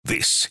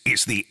This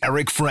is the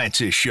Eric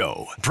Francis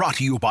Show, brought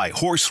to you by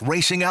Horse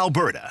Racing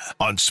Alberta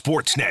on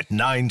Sportsnet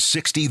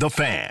 960 The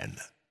Fan.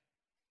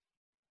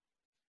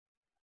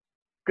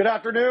 Good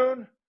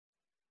afternoon.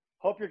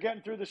 Hope you're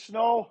getting through the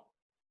snow.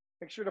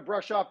 Make sure to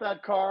brush off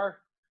that car.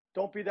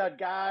 Don't be that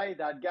guy,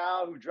 that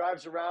gal who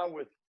drives around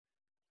with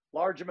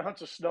large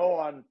amounts of snow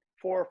on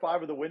 4 or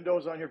 5 of the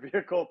windows on your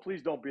vehicle.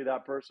 Please don't be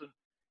that person.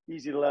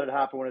 Easy to let it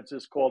happen when it's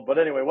this cold. But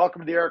anyway, welcome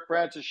to the Eric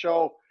Francis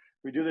Show.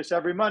 We do this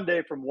every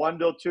Monday from 1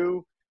 till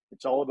 2.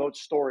 It's all about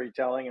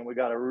storytelling, and we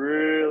got a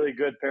really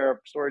good pair of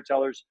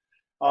storytellers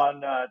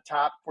on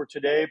tap for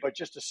today. But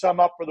just to sum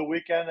up for the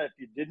weekend, if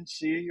you didn't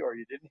see or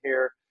you didn't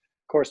hear,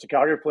 of course, the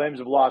Calgary Flames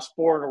have lost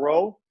 4 in a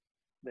row.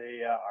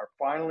 They are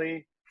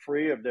finally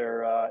free of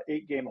their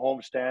 8-game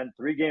homestand.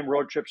 3-game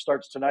road trip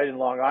starts tonight in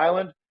Long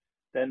Island.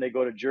 Then they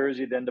go to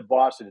Jersey, then to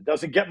Boston. It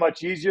doesn't get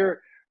much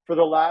easier for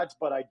the lads,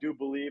 but I do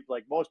believe,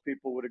 like most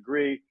people would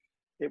agree,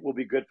 it will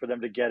be good for them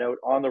to get out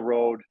on the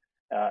road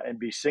and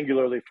be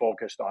singularly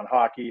focused on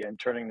hockey and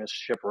turning this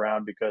ship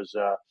around, because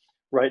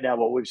right now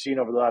what we've seen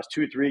over the last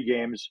 2-3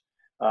 games,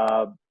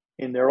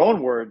 in their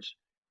own words,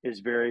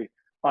 is very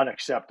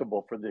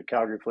unacceptable for the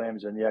Calgary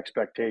Flames and the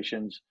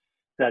expectations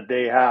that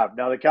they have.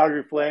 Now, the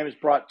Calgary Flames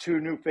brought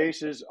 2 new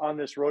faces on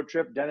this road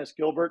trip. Dennis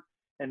Gilbert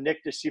and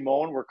Nick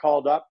DeSimone were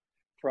called up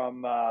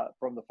from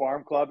the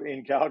Farm Club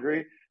in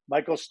Calgary.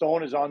 Michael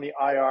Stone is on the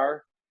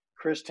IR.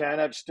 Chris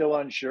Tanev still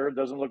unsure.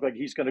 Doesn't look like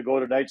he's going to go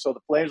tonight. So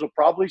the Flames will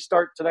probably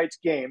start tonight's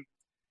game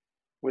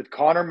with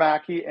Connor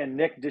Mackey and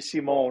Nick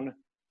DeSimone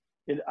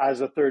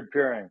as a third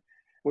pairing,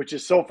 which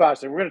is so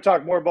fascinating. We're going to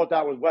talk more about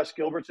that with Wes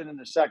Gilbertson in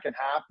the second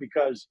half,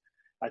 because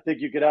I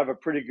think you could have a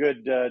pretty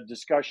good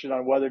discussion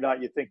on whether or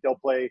not you think they'll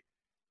play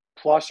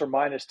plus or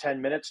minus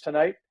 10 minutes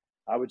tonight.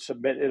 I would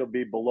submit it'll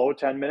be below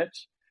 10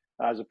 minutes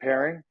as a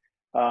pairing.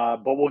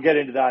 But we'll get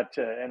into that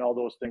and all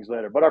those things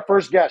later. But our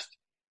first guest,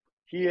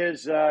 he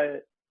is,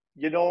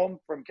 you know him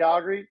from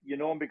Calgary. You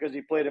know him because he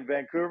played in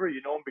Vancouver.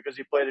 You know him because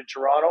he played in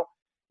Toronto.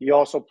 He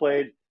also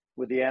played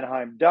with the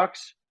Anaheim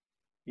Ducks.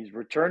 He's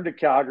returned to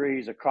Calgary.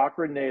 He's a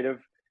Cochrane native.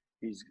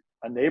 He's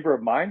a neighbor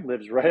of mine,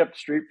 lives right up the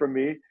street from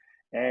me.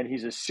 And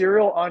he's a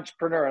serial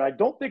entrepreneur. And I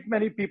don't think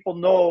many people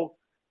know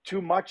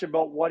too much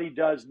about what he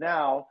does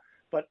now,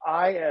 but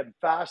I am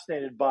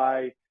fascinated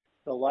by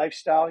the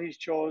lifestyle he's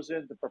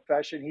chosen, the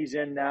profession he's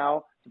in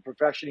now, the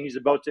profession he's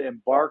about to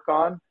embark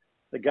on.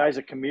 The guy's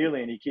a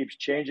chameleon. He keeps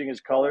changing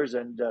his colors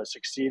and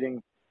succeeding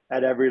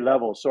at every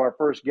level. So our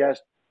first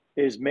guest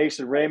is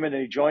Mason Raymond,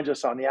 and he joins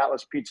us on the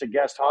Atlas Pizza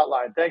Guest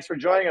Hotline. Thanks for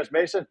joining us,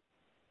 Mason.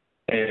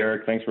 Hey,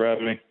 Eric. Thanks for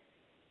having me.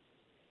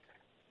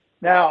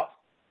 Now,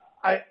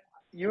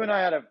 you and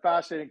I had a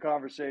fascinating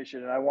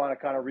conversation, and I want to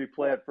kind of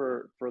replay it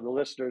for the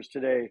listeners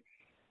today.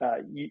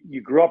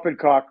 You grew up in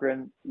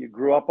Cochrane. You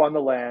grew up on the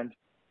land,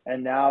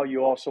 and now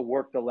you also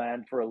work the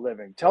land for a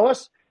living.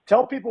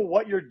 Tell people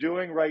what you're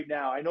doing right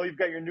now. I know you've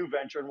got your new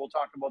venture, and we'll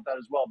talk about that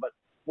as well, but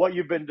what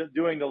you've been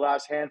doing the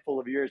last handful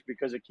of years,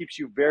 because it keeps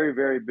you very,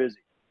 very busy.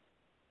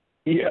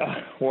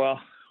 Yeah, well,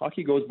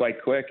 hockey goes by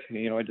quick.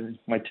 You know,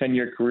 my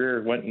 10-year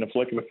career went in a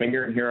flick of a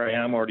finger, and here I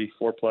am already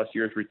 4+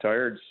 years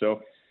retired.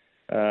 So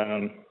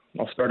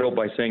I'll start out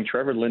by saying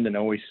Trevor Linden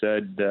always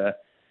said,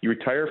 you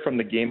retire from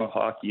the game of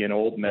hockey an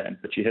old man,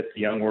 but you hit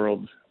the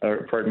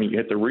you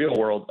hit the real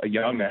world a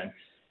young man.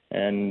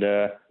 And,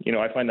 you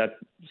know, I find that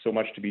so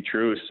much to be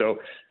true. So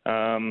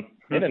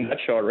in a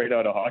nutshell, right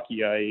out of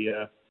hockey,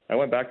 I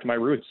went back to my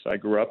roots. I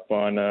grew up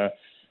on a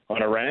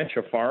ranch,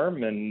 a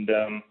farm, and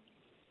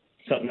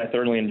something I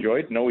thoroughly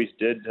enjoyed and always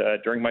did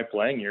during my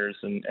playing years,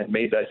 and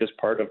made that just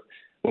part of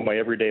what my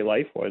everyday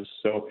life was.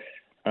 So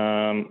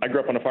I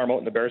grew up on a farm out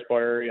in the Bearspaw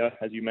area.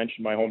 As you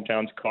mentioned, my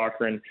hometown's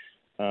Cochrane.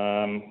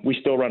 We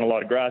still run a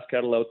lot of grass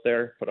cattle out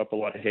there, put up a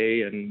lot of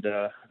hay, and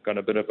got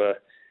a bit of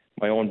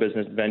my own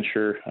business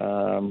venture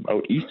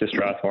out east of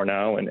Strathmore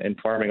now, and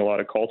farming a lot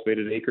of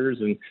cultivated acres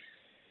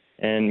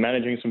and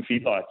managing some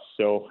feedlots.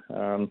 So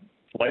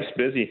life's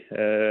busy.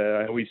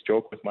 I always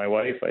joke with my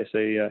wife. I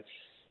say,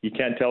 you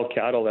can't tell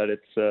cattle that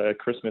it's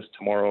Christmas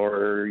tomorrow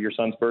or your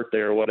son's birthday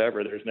or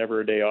whatever. There's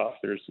never a day off.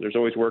 There's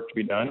always work to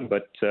be done.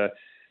 But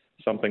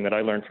something that I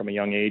learned from a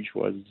young age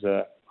was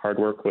hard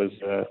work was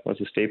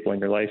a staple in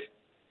your life.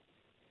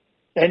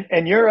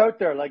 And you're out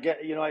there, like,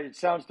 you know, it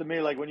sounds to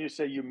me like when you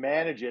say you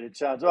manage it, it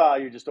sounds,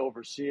 you just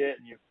oversee it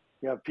and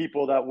you have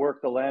people that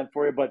work the land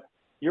for you. But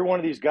you're one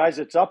of these guys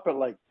that's up at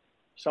like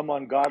some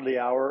ungodly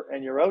hour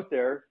and you're out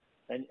there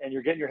and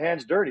you're getting your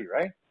hands dirty,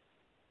 right?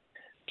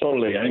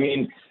 Totally. I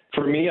mean,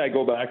 for me, I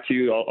go back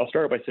to, I'll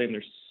start by saying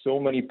there's so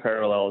many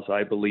parallels,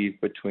 I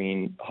believe,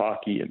 between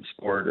hockey and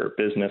sport or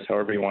business,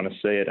 however you want to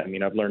say it. I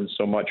mean, I've learned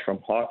so much from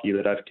hockey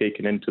that I've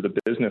taken into the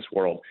business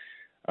world.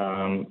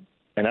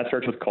 And that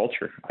starts with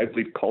culture. I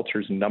believe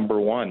culture is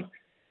number one.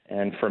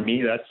 And for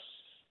me,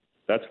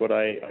 that's what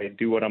I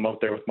do when I'm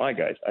out there with my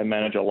guys. I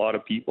manage a lot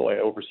of people. I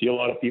oversee a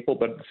lot of people,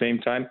 but at the same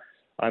time,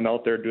 I'm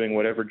out there doing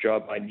whatever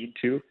job I need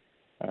to.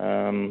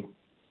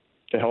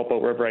 help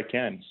out wherever I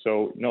can.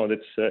 So no,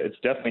 it's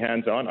definitely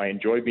hands-on. I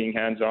enjoy being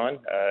hands-on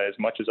as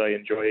much as I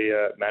enjoy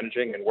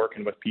managing and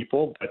working with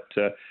people.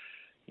 But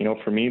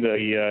for me,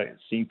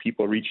 seeing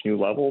people reach new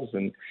levels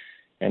and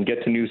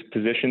get to new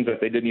positions that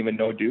they didn't even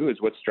know do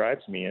is what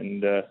drives me.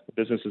 And the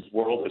business's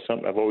world is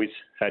something I've always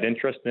had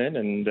interest in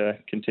and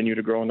continue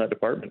to grow in that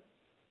department.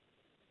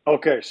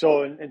 Okay,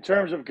 so in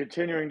terms of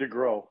continuing to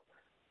grow,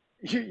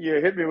 you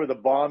hit me with a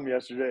bomb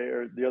yesterday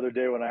or the other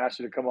day when I asked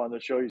you to come on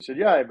the show. You said,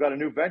 yeah, I've got a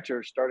new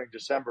venture starting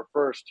December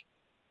 1st.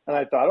 And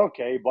I thought,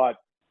 okay, bought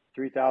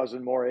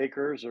 3,000 more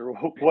acres or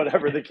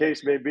whatever the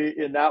case may be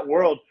in that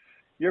world.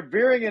 You're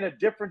veering in a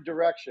different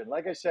direction.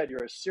 Like I said,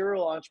 you're a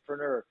serial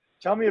entrepreneur.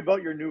 Tell me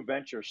about your new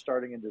venture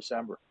starting in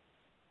December.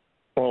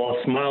 Well,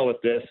 I'll smile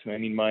with this. I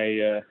mean,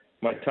 my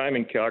time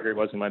in Calgary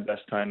wasn't my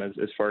best time as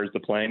far as the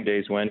playing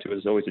days went. It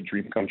was always a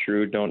dream come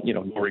true. No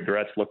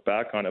regrets, look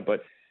back on it.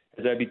 But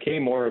as I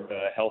became more of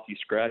a healthy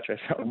scratch, I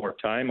found more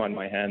time on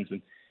my hands.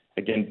 And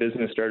again,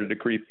 business started to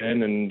creep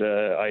in, and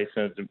I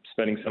started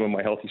spending some of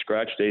my healthy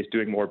scratch days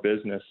doing more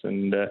business.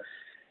 And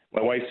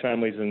my wife's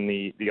family's in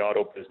the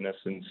auto business,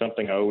 and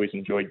something I always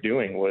enjoyed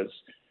doing was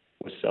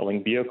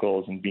selling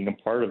vehicles and being a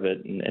part of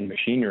it and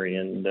machinery.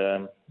 And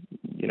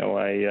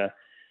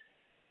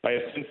I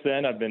have since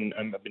then I've been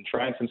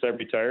trying since I've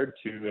retired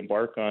to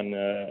embark on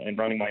and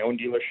running my own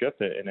dealership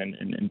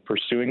and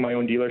pursuing my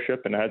own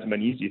dealership, and it hasn't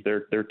been easy.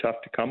 They're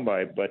tough to come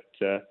by, but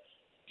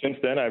since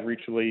then I've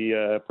recently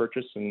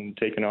purchased and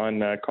taken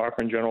on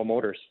Cochrane General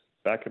Motors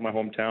back in my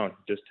hometown.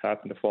 Just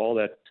happened to fall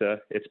that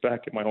it's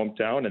back in my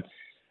hometown, and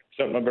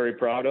something I'm very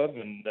proud of,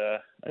 and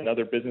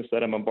another business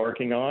that I'm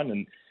embarking on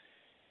and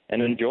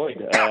enjoyed.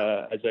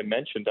 As I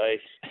mentioned,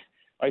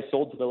 I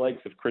sold to the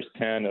likes of Chris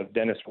Tanev,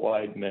 Dennis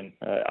Weidman,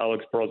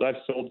 Alex Pearls. I've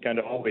sold kind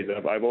of always.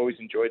 I've always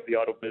enjoyed the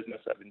auto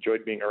business. I've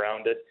enjoyed being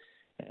around it.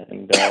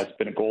 And it's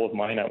been a goal of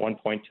mine at one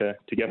point to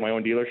get my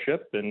own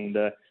dealership. And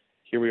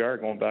here we are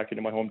going back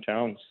into my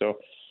hometown. So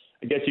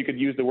I guess you could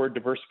use the word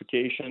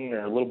diversification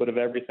or a little bit of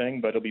everything,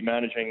 but I'll be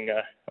managing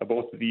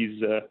both of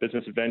these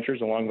business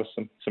adventures along with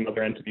some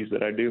other entities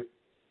that I do.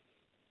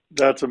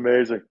 That's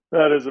amazing.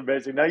 That is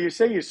amazing. Now, you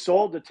say you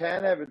sold to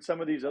Tanev and some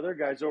of these other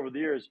guys over the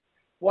years.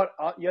 What,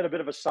 you had a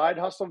bit of a side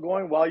hustle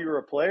going while you were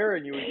a player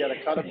and you would get a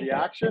cut of the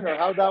action, or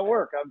how'd that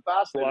work? I'm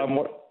fascinated.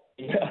 Well,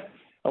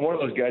 I'm one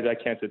of those guys. I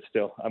can't sit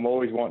still. I'm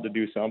always wanting to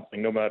do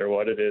something, no matter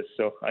what it is.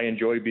 So I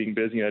enjoy being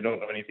busy, and I don't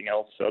know anything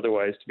else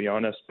otherwise, to be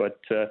honest. But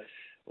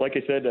like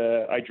I said,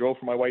 I drove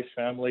for my wife's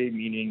family,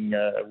 meaning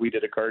we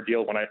did a car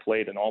deal when I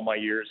played in all my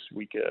years.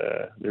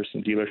 There's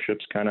some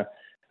dealerships kind of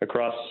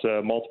across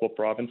multiple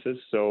provinces.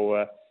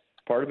 So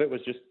part of it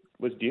was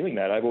dealing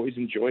that. I've always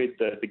enjoyed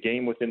the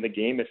game within the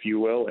game, if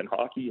you will, in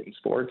hockey and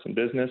sports and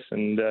business.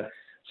 And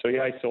so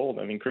yeah, I sold.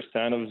 I mean, Chris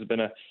Tanev has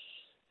been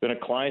a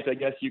client, I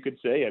guess you could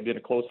say. I've been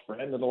a close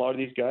friend with a lot of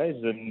these guys,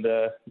 and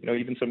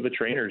even some of the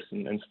trainers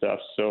and stuff.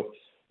 So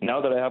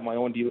now that I have my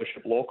own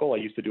dealership local, I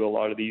used to do a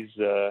lot of these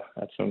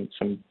at some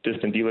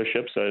distant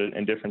dealerships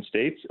in different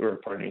states,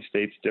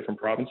 different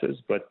provinces.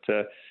 But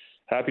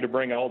happy to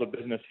bring all the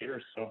business here.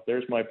 So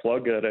there's my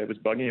plug that I was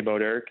bugging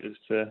about, Eric. Is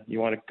you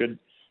want a good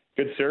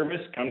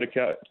service? Come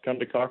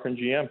to Cochrane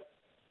GM.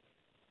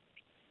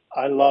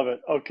 I love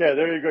it. Okay,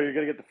 there you go. You're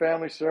going to get the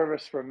family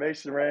service from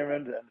Mason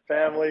Raymond and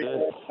family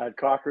at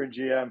Cochrane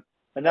GM.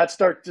 And that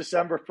starts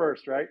December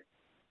 1st, right?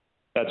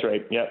 That's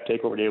right. Yeah,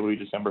 takeover day will be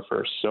December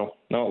 1st. So,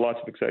 no, lots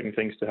of exciting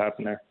things to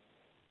happen there.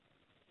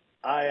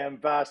 I am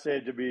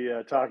fascinated to be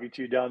talking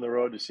to you down the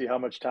road to see how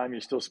much time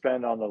you still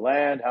spend on the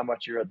land, how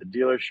much you're at the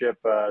dealership.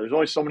 There's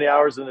only so many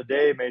hours in the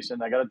day,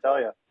 Mason, I got to tell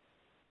you.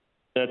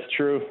 That's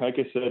true. Like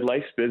I said,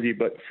 life's busy,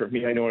 but for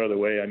me, I know another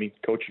way. I mean,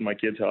 coaching my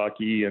kids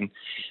hockey and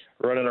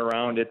running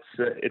around, it's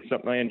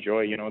something I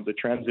enjoy. You know, the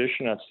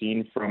transition I've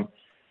seen from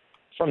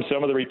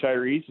some of the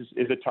retirees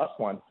is a tough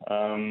one.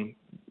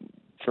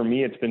 For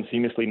me, it's been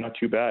seamlessly not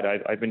too bad.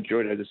 I've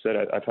enjoyed it. As I said,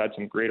 I've had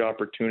some great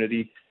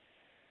opportunity.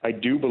 I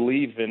do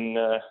believe in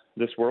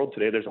this world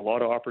today. There's a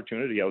lot of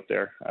opportunity out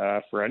there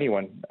for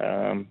anyone.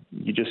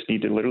 You just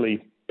need to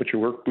literally put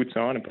your work boots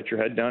on and put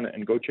your head down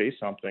and go chase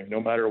something,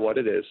 no matter what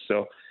it is.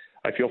 So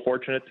I feel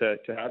fortunate to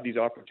have these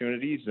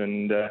opportunities,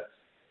 and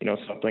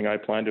something I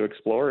plan to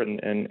explore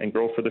and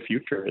grow for the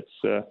future. It's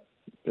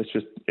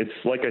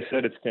like I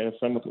said, it's kind of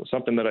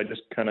something that I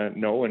just kind of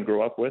know and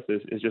grew up with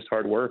is just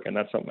hard work, and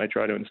that's something I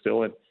try to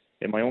instill in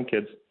my own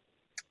kids.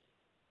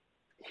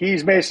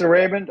 He's Mason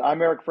Raymond.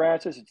 I'm Eric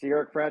Francis. It's the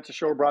Eric Francis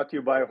Show, brought to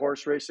you by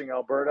Horse Racing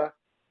Alberta.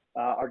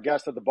 Our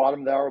guest at the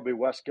bottom of the hour will be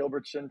Wes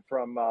Gilbertson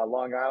from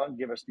Long Island.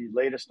 Give us the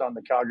latest on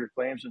the Calgary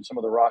Flames and some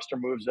of the roster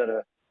moves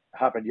that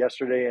happened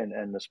yesterday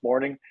and this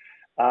morning.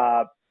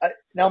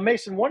 Now,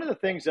 Mason, one of the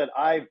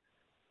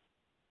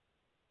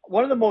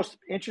most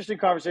interesting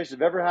conversations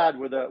I've ever had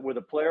with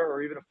a player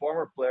or even a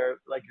former player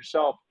like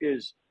yourself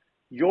is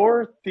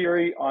your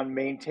theory on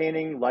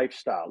maintaining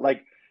lifestyle.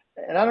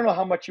 And I don't know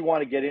how much you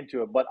want to get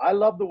into it, but I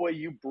love the way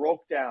you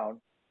broke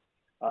down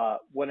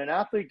when an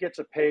athlete gets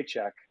a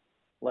paycheck,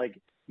 like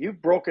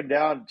you've broken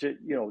down to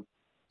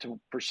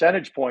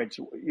percentage points,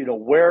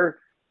 where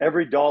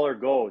every dollar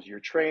goes. Your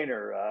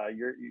trainer,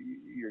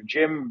 your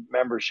gym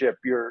membership,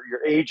 your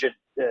agent,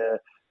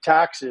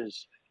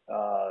 taxes,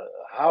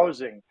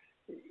 housing.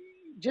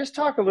 Just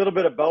talk a little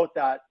bit about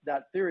that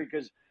theory,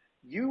 because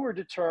you were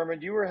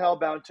determined, you were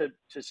hellbound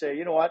to say,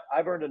 you know what,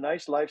 I've earned a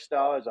nice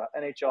lifestyle as an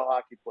NHL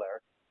hockey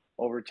player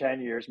over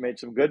 10 years, made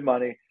some good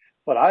money.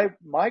 But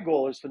my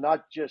goal is to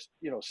not just,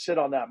 sit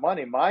on that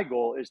money. My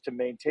goal is to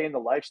maintain the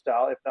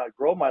lifestyle, if not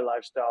grow my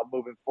lifestyle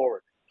moving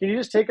forward. Can you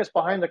just take us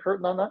behind the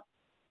curtain on that?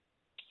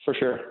 For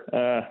sure.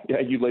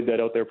 Yeah, you laid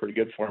that out there pretty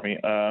good for me.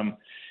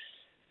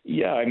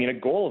 Yeah, I mean, a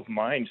goal of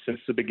mine since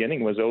the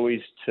beginning was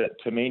always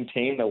to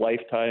maintain the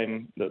lifestyle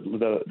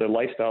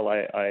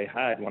I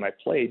had when I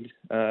played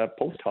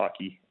post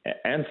hockey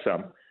and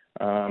some.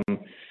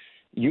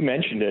 You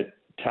mentioned it.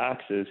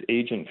 Taxes,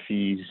 agent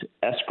fees,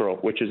 escrow,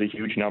 which is a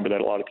huge number that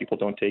a lot of people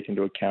don't take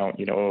into account.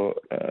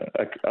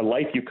 A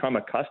life you come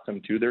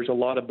accustomed to, there's a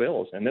lot of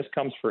bills, and this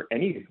comes for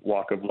any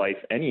walk of life,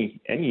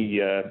 any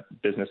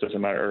business,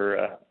 doesn't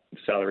matter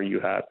salary you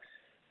have.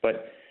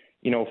 But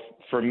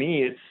for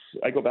me,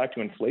 I go back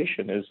to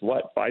inflation is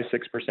what,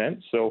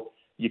 5-6%. So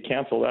you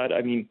cancel that.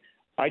 I mean,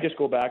 I just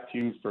go back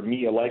to, for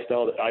me, a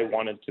lifestyle that I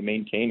wanted to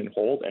maintain and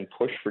hold and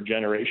push for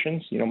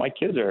generations. My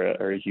kids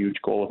are a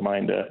huge goal of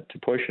mine to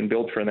push and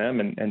build for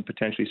them and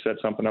potentially set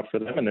something up for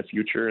them in the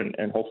future.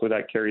 And hopefully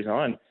that carries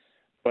on.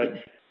 But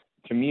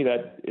to me,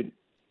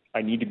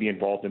 I need to be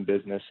involved in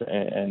business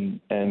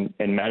and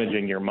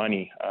managing your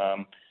money.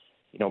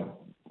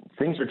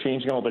 Things are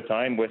changing all the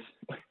time with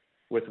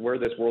where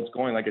this world's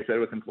going. Like I said,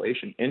 with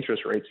inflation,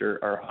 interest rates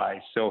are high.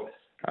 So,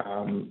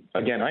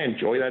 again, I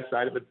enjoy that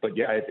side of it, but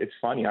yeah, it's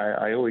funny.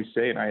 I always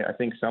say, and I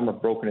think some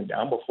have broken it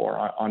down before,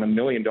 on $1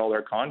 million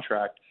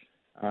contract,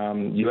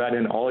 you add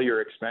in all your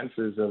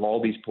expenses of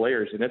all these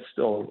players, and it's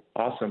still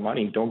awesome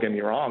money. Don't get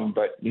me wrong,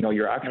 but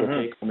your actual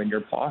take home in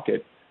your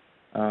pocket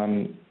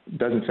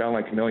doesn't sound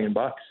like $1 million.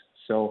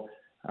 So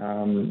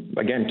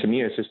again, to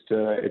me, it's just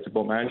it's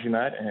about managing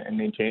that and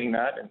maintaining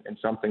that, and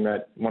something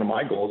that one of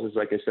my goals is,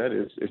 like I said,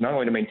 is not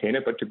only to maintain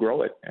it but to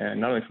grow it, and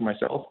not only for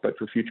myself but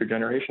for future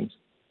generations.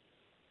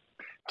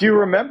 Do you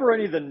remember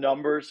any of the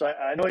numbers?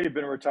 I know you've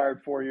been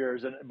retired 4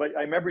 years, but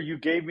I remember you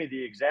gave me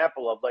the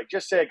example of, like,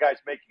 just say a guy's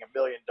making $1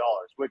 million,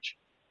 which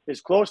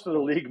is close to the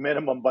league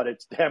minimum, but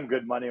it's damn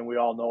good money, and we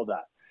all know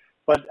that.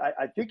 But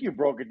I think you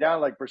broke it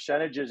down like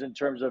percentages in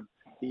terms of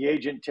the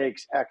agent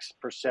takes X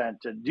percent.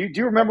 And do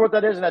you remember what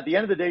that is? And at the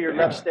end of the day, you're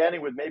left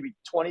standing with maybe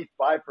 25%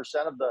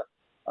 of the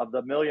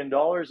 $1 million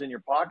in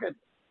your pocket.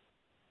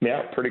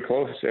 Yeah, pretty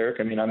close, Eric.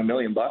 I mean, on $1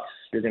 million,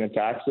 you're going to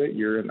tax it.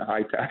 You're in the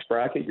high tax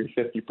bracket. You're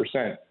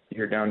 50%.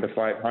 You're down to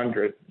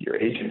 $500. Your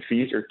agent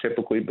fees are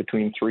typically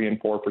between 3%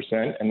 and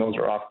 4%, and those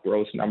are off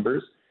gross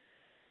numbers.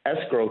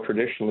 Escrow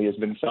traditionally has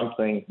been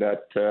something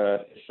that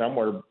is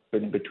somewhere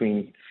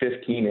between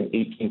 15 and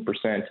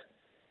 18%.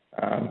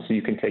 So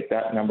you can take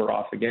that number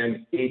off.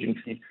 Again, agent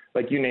fees,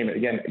 like you name it.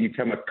 Again, you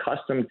become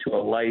accustomed to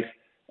a life,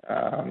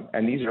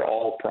 and these are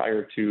all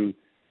prior to,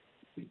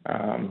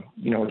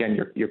 again,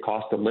 your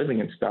cost of living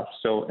and stuff.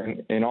 So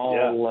in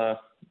all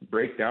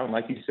breakdown,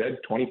 like you said,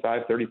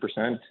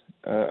 25-30%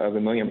 of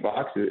 $1 million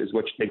is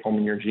what you take home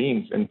in your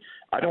jeans. And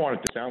I don't want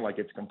it to sound like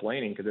it's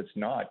complaining, because it's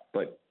not.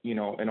 But in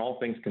all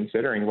things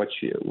considering,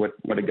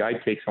 what a guy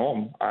takes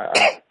home,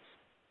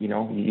 you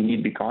need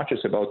to be conscious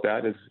about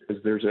that. As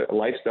there's a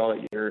lifestyle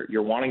that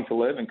you're wanting to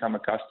live and come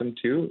accustomed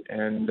to,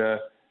 and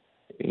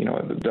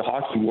the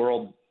hockey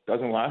world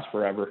doesn't last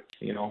forever.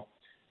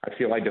 I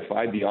feel I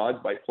defied the odds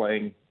by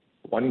playing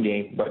one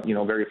game, but,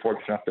 very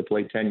fortunate enough to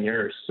play 10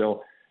 years.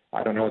 So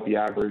I don't know what the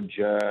average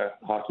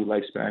hockey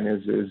lifespan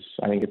is.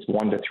 I think it's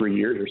 1 to 3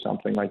 years or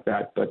something like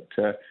that. But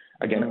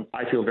again,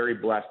 I feel very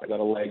blessed. I got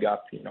a leg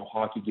up.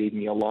 Hockey gave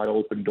me a lot of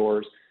open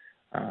doors,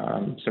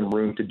 some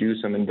room to do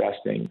some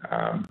investing,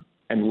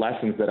 and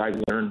lessons that I've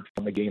learned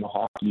from the game of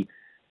hockey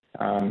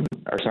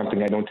are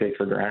something I don't take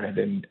for granted.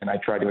 And I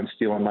try to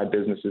instill in my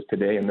businesses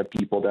today and the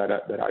people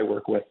that I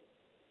work with.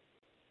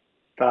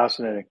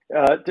 Fascinating.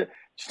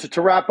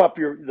 To wrap up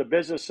the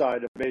business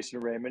side of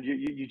Mason Raymond,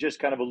 you just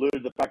kind of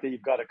alluded to the fact that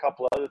you've got a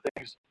couple other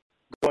things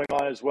going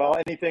on as well.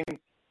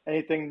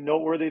 Anything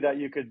noteworthy that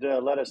you could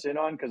let us in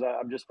on? Because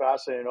I'm just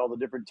fascinated in all the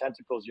different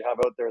tentacles you have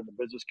out there in the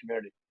business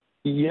community.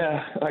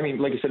 Yeah, I mean,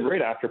 like I said,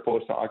 right after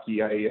post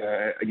hockey,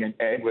 again,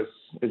 ag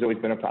has always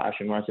been a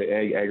passion. When I say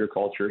ag,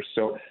 agriculture.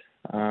 So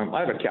I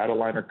have a cattle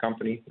liner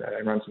company that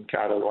I run some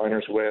cattle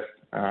liners with.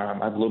 I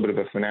have a little bit of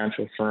a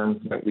financial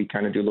firm that we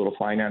kind of do a little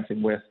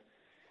financing with.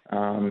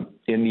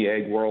 In the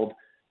ag world,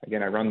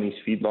 again, I run these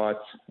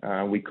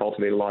feedlots. We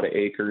cultivate a lot of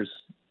acres,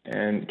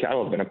 and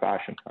cattle have been a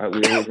passion.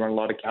 We always run a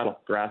lot of cattle,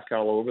 grass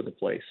cattle all over the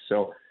place.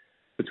 So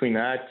between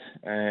that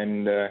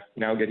and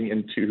now getting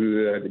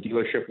into the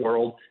dealership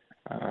world,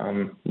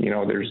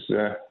 there's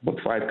about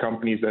 5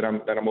 companies that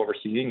I'm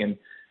overseeing, and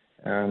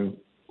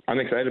I'm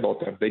excited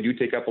about them. They do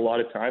take up a lot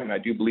of time, and I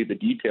do believe the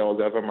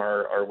details of them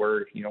are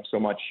where so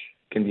much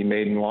can be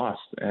made and lost.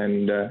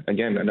 And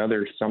again,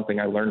 another something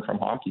I learned from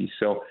hockey.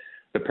 So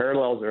the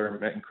parallels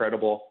are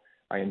incredible.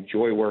 I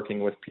enjoy working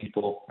with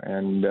people,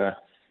 and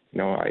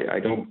I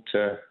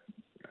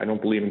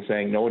don't believe in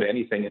saying no to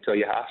anything until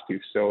you have to.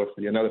 So if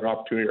another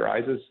opportunity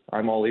arises,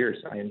 I'm all ears.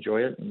 I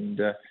enjoy it, and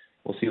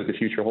we'll see what the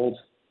future holds.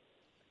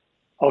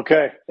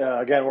 Okay.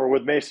 Again, we're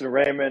with Mason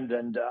Raymond,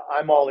 and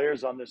I'm all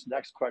ears on this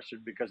next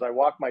question because I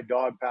walk my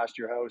dog past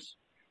your house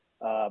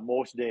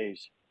most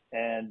days.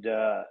 And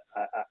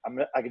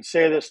I can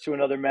say this to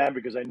another man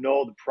because I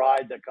know the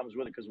pride that comes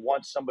with it, because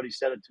once somebody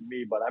said it to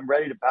me, but I'm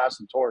ready to pass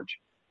the torch.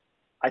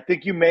 I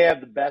think you may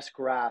have the best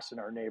grass in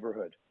our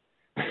neighborhood.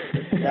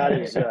 That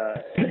is,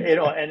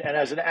 and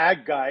as an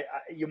ag guy,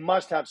 you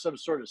must have some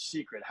sort of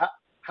secret.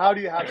 How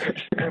do you have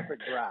such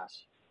perfect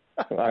grass?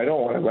 I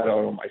don't want to let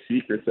out all my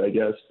secrets, I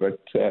guess, but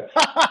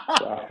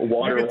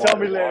water. You can tell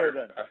me later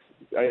then.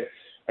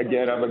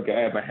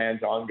 I'm a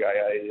hands-on guy.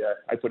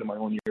 I put in my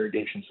own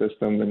irrigation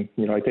system,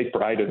 and I take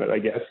pride in it. I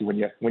guess when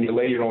you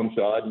lay your own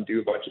sod and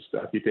do a bunch of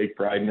stuff, you take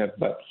pride in it.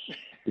 But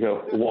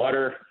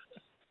water,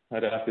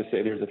 I'd have to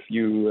say there's a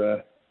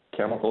few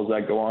chemicals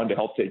that go on to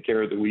help take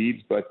care of the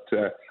weeds, but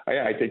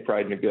I take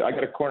pride in it. I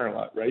got a corner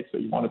lot, right? So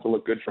you want it to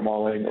look good from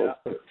all angles,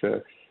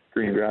 but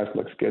green grass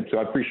looks good. So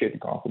I appreciate the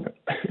compliment.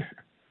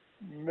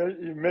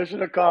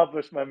 Mission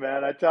accomplished, my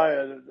man. I tell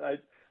you,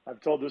 I've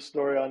told this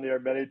story on the air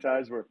many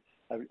times where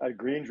a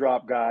green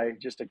drop guy,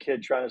 just a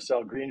kid trying to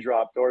sell green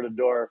drop door to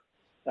door,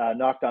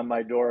 knocked on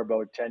my door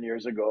about 10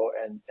 years ago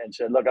and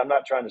said, look, I'm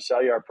not trying to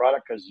sell you our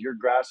product because your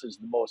grass is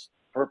the most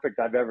perfect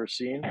I've ever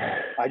seen.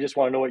 I just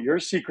want to know what your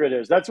secret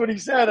is. That's what he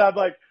said. I'm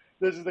like,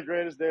 this is the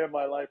greatest day of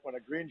my life when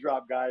a green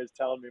drop guy is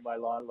telling me my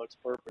lawn looks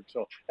perfect.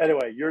 So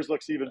anyway, yours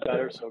looks even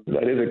better. So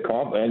that is a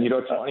compliment. And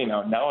it's funny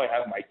now I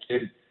have my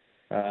kid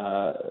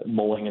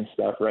mowing and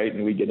stuff, right?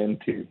 And we get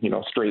into,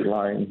 straight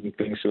lines and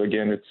things. So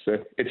again,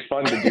 it's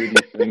fun to do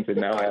these things.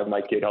 And now I have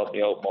my kid help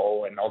me out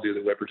mow, and I'll do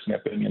the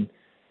whippersnipping, and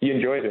he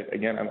enjoys it.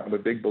 Again, I'm a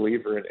big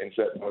believer in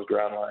setting those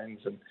ground lines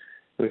and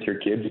with your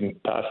kids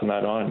and passing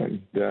that on.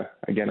 And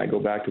again, I go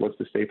back to what's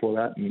the staple of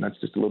that, and that's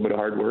just a little bit of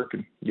hard work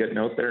and getting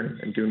out there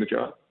and doing the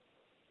job.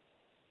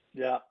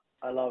 Yeah,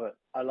 I love it.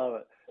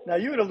 Now,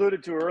 you had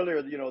alluded to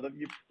earlier, that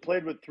you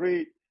played with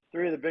three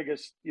of the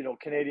biggest,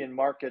 Canadian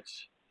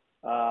markets.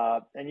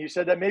 And you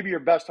said that maybe your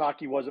best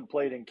hockey wasn't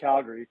played in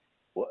Calgary.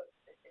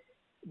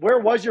 Where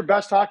was your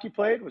best hockey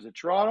played? Was it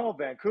Toronto,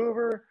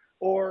 Vancouver,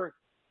 or?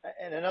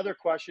 And another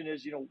question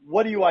is,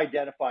 what do you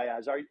identify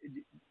as? Do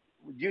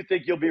you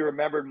think you'll be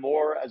remembered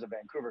more as a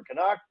Vancouver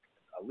Canuck,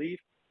 a Leaf?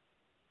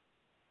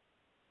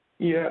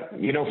 Yeah,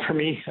 for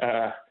me,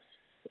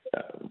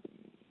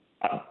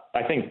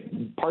 I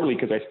think partly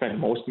because I spent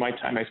most of my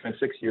time. I spent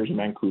 6 years in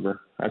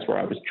Vancouver. That's where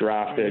I was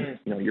drafted.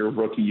 Mm-hmm. Your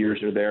rookie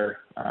years are there.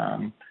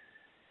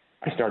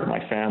 I started my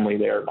family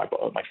there, my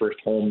first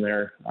home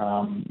there.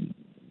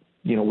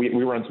 We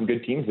were on some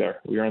good teams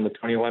there. We were on the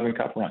 2011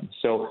 Cup run.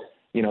 So,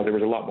 there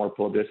was a lot more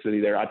publicity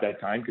there at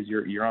that time because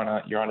you're on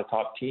a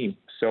top team.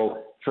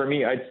 So for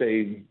me, I'd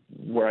say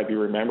where I'd be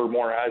remembered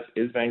more as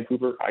is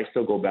Vancouver. I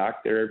still go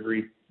back there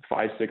every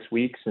 5-6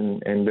 weeks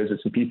and visit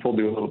some people,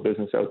 do a little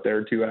business out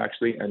there too,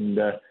 actually. And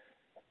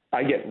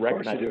I get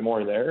recognized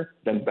more there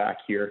than back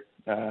here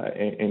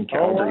in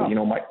Calgary.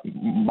 Oh, wow.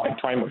 My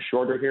time was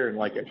shorter here, and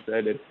like I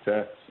said,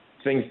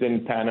 things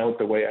didn't pan out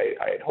the way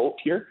I had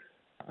hoped here.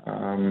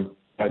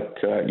 But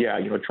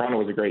Toronto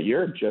was a great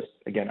year. Just,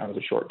 again, I was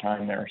a short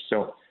time there.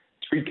 So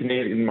 3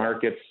 Canadian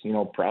markets,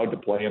 proud to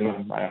play in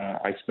them.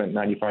 I spent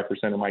 95%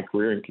 of my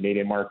career in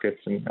Canadian markets,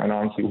 and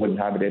honestly wouldn't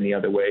have it any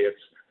other way.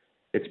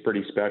 It's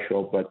pretty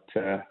special. But,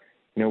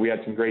 we had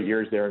some great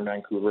years there in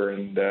Vancouver,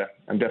 and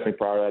I'm definitely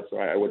proud of that. So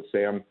I would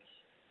say I'm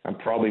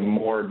probably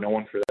more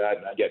known for that,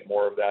 and I get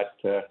more of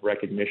that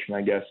recognition,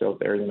 I guess, out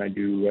there than I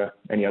do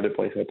any other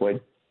place I played.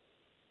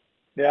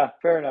 Yeah,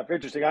 fair enough.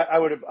 Interesting. I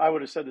would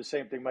have said the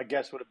same thing. My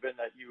guess would have been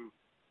that you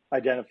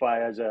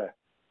identify as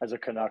a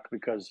Canuck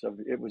because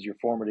it was your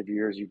formative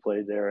years you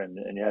played there, and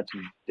you had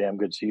some damn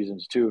good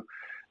seasons too.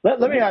 Let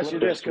me ask you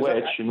this,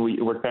 switch, and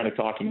we're kind of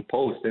talking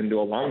post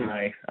into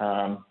alumni.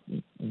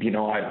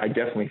 I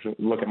definitely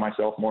look at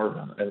myself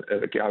more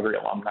as a Calgary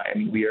alumni. I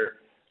mean, we are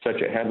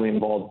such a heavily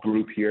involved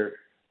group here.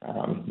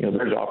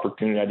 There's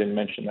opportunity. I didn't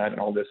mention that, and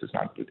all this it's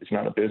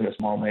not a business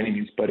model by any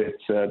means, but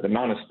it's the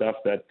amount of stuff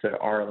that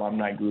our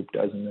alumni group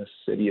does in this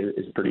city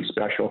is pretty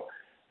special.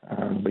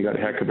 We got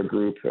a heck of a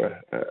group,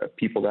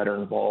 people that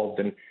are involved,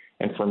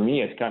 and for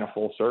me, it's kind of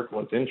full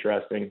circle. It's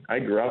interesting. I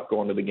grew up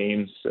going to the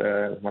games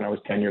when I was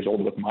 10 years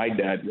old with my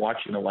dad,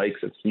 watching the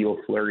likes of Theo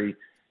Fleury,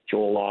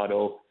 Joel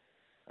Otto,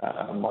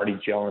 Marty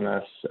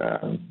Jelinas,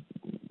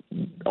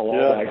 a lot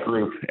of that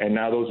group, and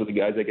now those are the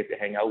guys I get to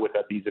hang out with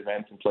at these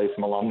events and play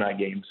some alumni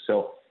games.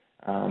 So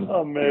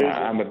amazing.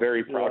 I'm a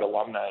very proud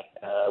alumni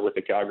with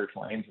the Calgary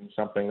Flames, and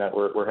something that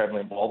we're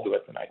heavily involved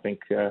with, and I think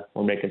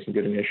we're making some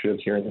good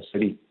initiatives here in the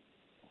city.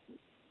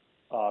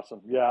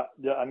 Awesome. Yeah,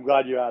 I'm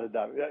glad you added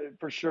that.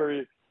 For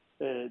sure,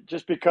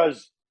 just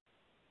because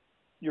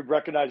you're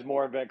recognized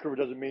more in Vancouver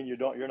doesn't mean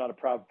you're not a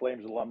proud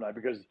Flames alumni,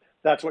 because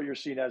that's what you're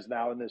seen as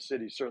now in this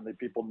city. Certainly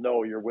people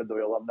know you're with the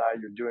alumni,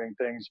 you're doing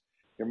things,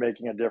 you're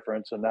making a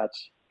difference, and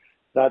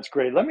that's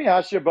great. Let me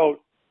ask you about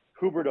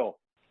Huberdeau.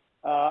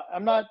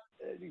 I'm not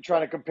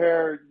trying to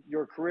compare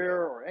your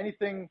career or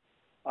anything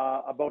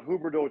about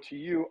Huberdeau to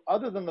you,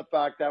 other than the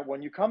fact that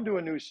when you come to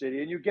a new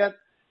city and you get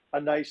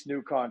a nice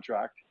new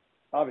contract,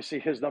 obviously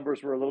his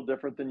numbers were a little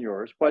different than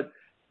yours, but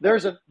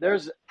there's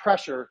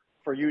pressure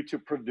for you to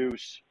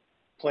produce,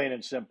 plain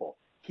and simple.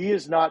 He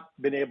has not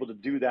been able to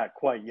do that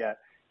quite yet.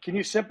 Can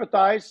you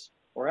sympathize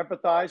or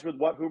empathize with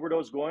what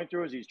Huberdeau's going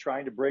through as he's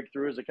trying to break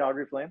through as a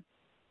Calgary Flame?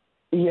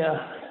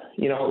 Yeah,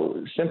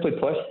 simply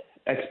put,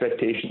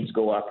 expectations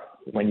go up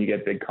when you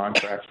get big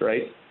contracts,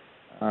 right?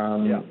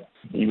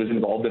 He was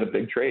involved in a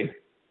big trade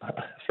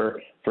for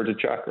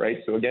Tkachuk, right?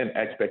 So again,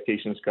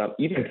 expectations go up.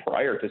 Even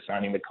prior to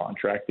signing the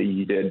contract that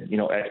he did,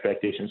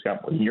 expectations go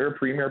up. When you're a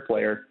premier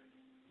player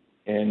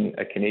in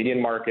a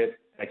Canadian market,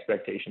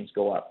 expectations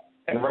go up,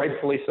 and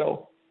rightfully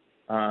so.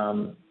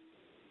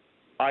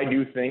 I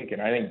do think,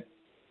 and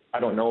I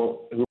don't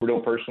know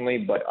Huberdeau personally,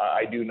 but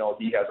I do know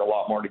he has a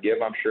lot more to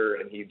give, I'm sure,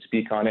 and he'd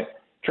speak on it.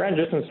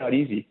 Transition's not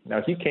easy.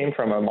 Now, he came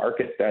from a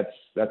market that's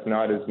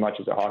not as much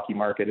as a hockey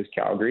market as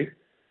Calgary.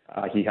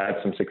 He had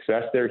some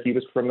success there. He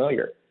was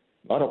familiar.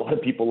 Not a lot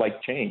of people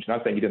like change.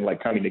 Not saying he didn't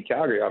like coming to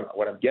Calgary.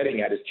 What I'm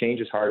getting at is change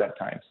is hard at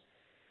times.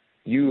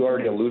 You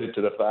already alluded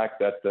to the fact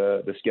that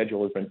the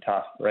schedule has been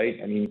tough, right?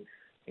 I mean,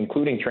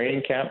 including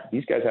training camp,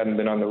 these guys haven't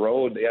been on the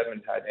road. They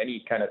haven't had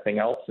any kind of thing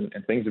else, and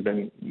things have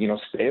been,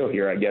 stale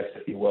here, I guess,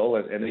 if you will,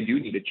 and they do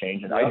need a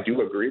change. And I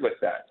do agree with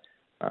that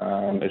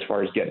as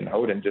far as getting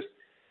out and just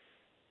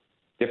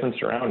different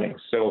surroundings.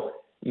 So,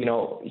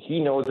 he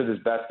knows it as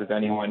best as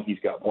anyone. He's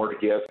got more to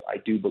give. I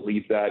do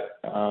believe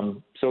that.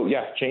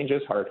 Change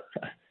is hard.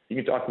 You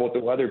can talk about the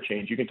weather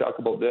change. You can talk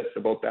about this,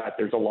 about that.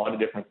 There's a lot of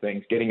different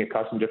things, getting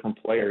accustomed to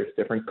different players,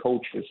 different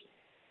coaches,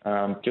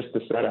 just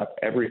the setup,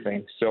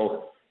 everything.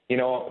 So,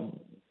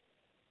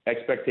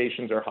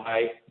 expectations are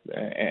high,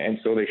 and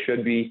so they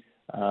should be.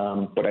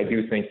 But I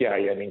do think,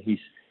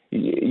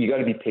 you got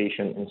to be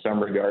patient in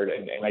some regard,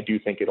 and I do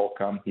think it'll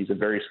come. He's a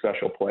very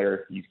special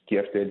player. He's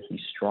gifted.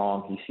 He's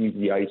strong. He sees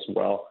the ice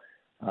well.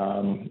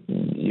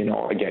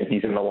 Again,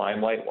 he's in the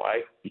limelight.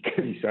 Why?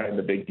 Because he signed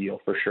the big deal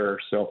for sure.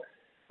 So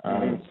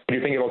I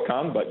do think it'll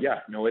come, but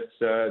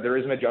there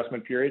is an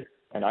adjustment period,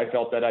 and I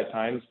felt that at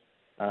times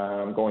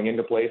going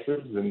into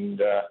places, and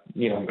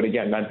but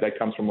again, that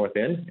comes from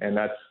within, and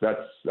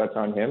that's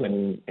on him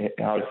and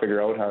how to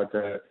figure out how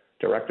to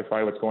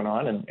rectify what's going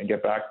on and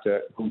get back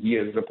to who he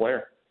is as a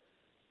player.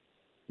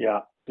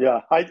 Yeah.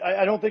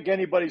 I don't think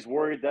anybody's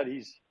worried that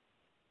he's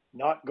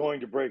not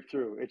going to break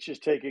through. It's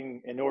just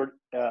taking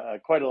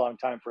quite a long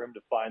time for him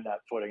to find that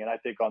footing, and I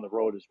think on the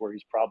road is where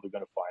he's probably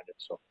going to find it.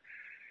 So,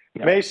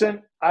 yeah.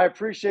 Mason, I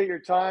appreciate your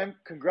time.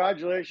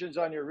 Congratulations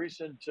on your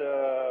recent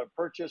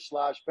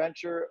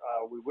purchase/venture.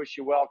 We wish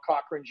you well.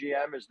 Cochrane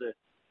GM is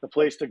the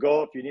place to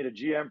go if you need a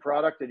GM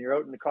product and you're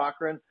out in the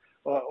Cochrane,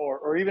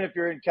 or even if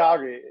you're in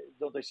Calgary.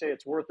 Don't they say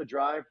it's worth the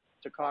drive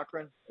to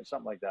Cochrane or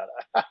something like that?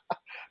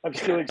 I'm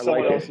stealing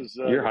someone else's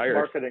you're hired.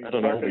 Marketing. I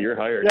don't know, but you're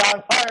hired. Yeah,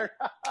 I'm hired.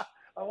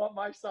 I want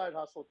my side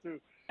hustle too.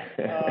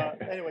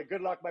 Anyway,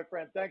 good luck, my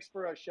friend. Thanks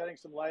for shedding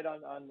some light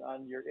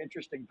on your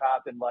interesting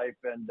path in life,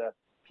 and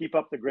keep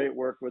up the great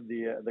work with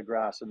the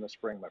grass in the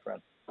spring, my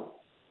friend.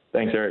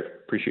 Thanks, Eric.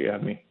 Appreciate you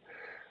having me.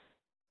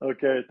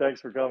 Okay,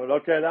 thanks for coming.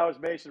 Okay, that was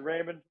Mason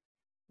Raymond.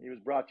 He was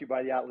brought to you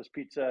by the Atlas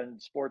Pizza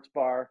and Sports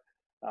Bar.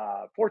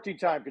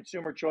 14-time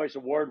Consumer Choice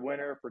Award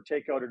winner for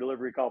takeout or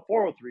delivery. Call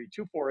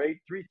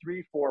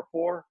 403-248-3344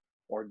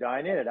 or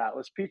dine in at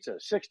Atlas Pizza,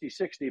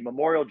 6060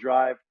 Memorial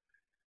Drive,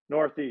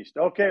 Northeast.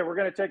 Okay, we're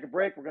going to take a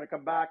break. We're going to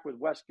come back with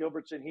Wes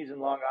Gilbertson. He's in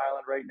Long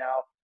Island right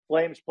now.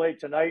 Flames play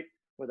tonight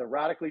with a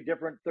radically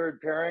different third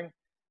pairing.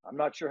 I'm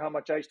not sure how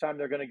much ice time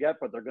they're going to get,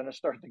 but they're going to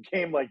start the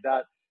game like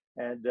that.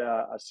 And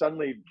a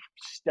suddenly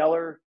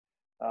stellar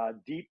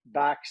deep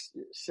back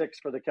six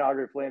for the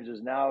Calgary Flames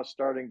is now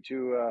starting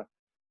to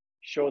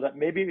show that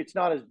maybe it's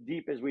not as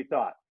deep as we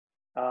thought.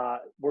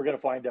 We're going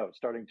to find out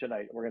starting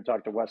tonight. We're going to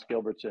talk to Wes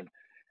Gilbertson.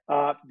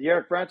 The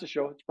Eric Francis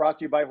Show, it's brought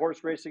to you by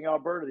Horse Racing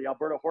Alberta. The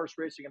Alberta horse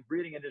racing and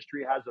breeding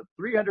industry has a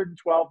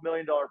 $312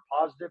 million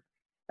positive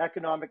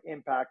economic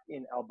impact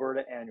in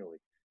Alberta annually.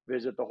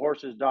 Visit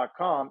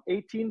thehorses.com.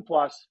 18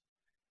 plus.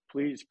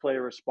 Please play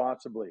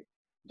responsibly.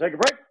 Take a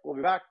break. We'll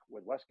be back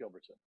with Wes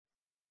Gilbertson.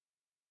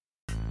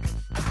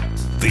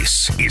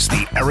 This is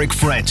the Eric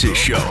Francis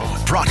Show,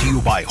 brought to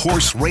you by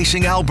Horse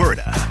Racing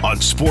Alberta on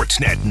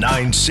Sportsnet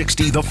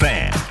 960 The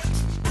Fan.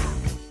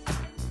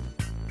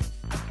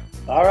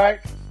 All right.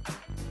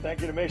 Thank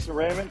you to Mason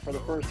Raymond for the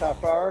first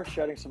half hour,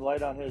 shedding some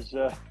light on his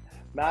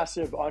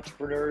massive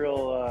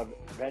entrepreneurial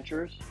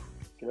ventures.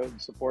 Get out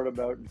and support him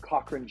out in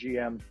Cochrane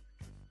GM.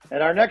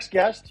 And our next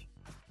guest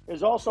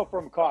is also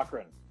from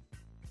Cochrane.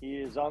 He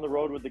is on the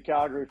road with the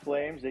Calgary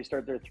Flames. They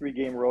start their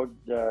 3-game road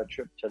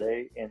trip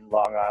today in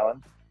Long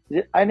Island.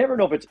 I never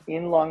know if it's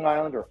in Long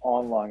Island or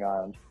on Long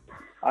Island.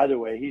 Either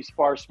way, he's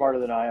far smarter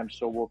than I am,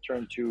 so we'll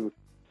turn to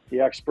the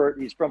expert.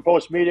 He's from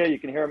Post Media. You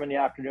can hear him in the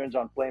afternoons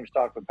on Flames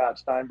Talk with Pat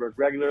Steinberg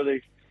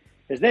regularly.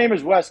 His name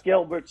is Wes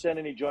Gilbertson,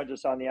 and he joins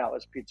us on the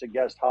Atlas Pizza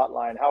guest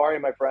hotline. How are you,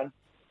 my friend?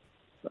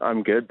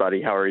 I'm good,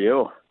 buddy. How are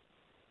you?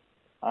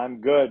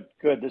 I'm good.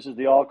 Good. This is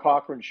the All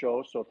Cochran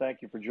Show, so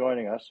thank you for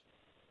joining us.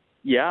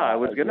 Yeah, I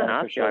was going to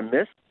ask you.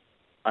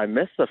 I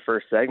missed the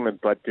first segment,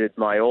 but did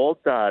my old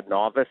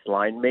novice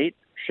line mate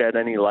shed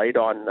any light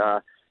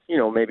on,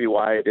 maybe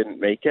why I didn't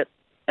make it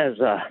as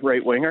a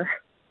right winger?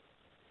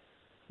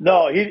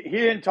 No, he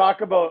didn't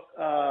talk about,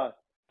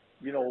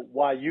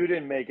 why you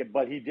didn't make it,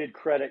 but he did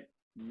credit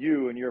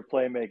you and your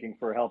playmaking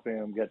for helping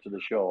him get to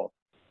the show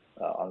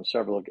on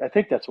several. I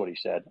think that's what he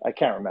said. I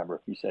can't remember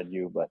if he said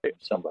you, but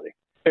somebody.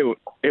 It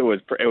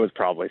was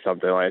probably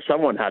something like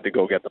someone had to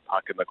go get the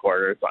puck in the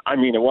corner. I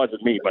mean, it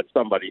wasn't me, but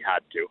somebody had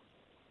to.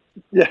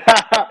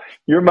 Yeah,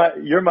 you're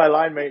my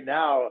line mate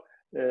now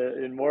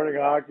in morning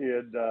hockey,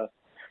 and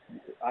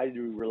I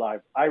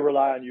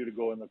rely on you to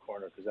go in the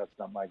corner because that's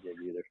not my gig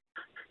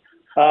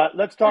either.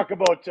 Let's talk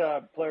about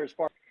players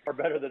far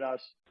better than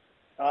us.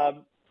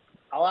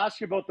 I'll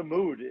ask you about the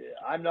mood.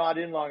 I'm not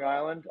in Long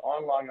Island.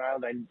 On Long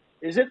Island,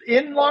 is it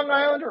in Long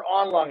Island or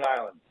on Long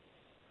Island?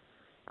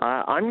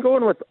 I'm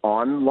going with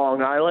on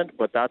Long Island,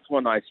 but that's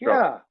when I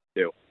struggle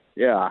too.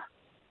 Yeah.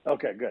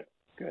 Okay, good.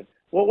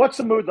 Well, what's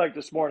the mood like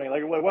this morning?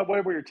 Like, what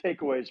were your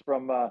takeaways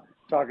from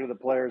talking to the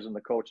players and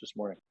the coach this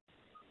morning?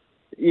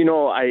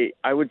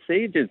 I would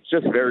say it's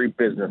just very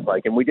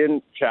businesslike, and we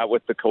didn't chat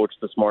with the coach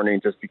this morning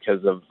just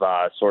because of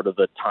sort of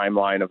the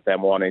timeline of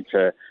them wanting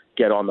to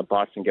get on the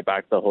bus and get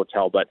back to the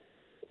hotel. But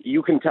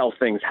you can tell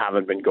things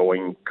haven't been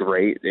going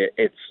great.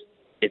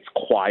 It's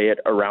quiet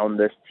around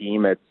this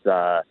team.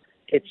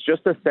 It's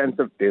just a sense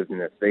of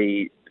business.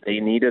 They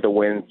needed a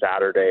win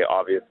Saturday.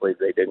 Obviously,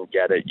 they didn't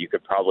get it. You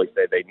could probably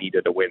say they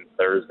needed a win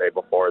Thursday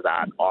before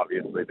that.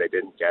 Obviously, they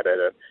didn't get it.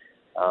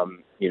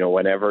 And,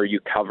 whenever you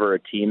cover a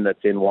team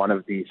that's in one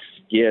of these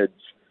skids,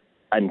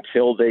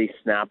 until they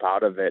snap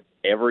out of it,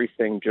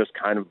 everything just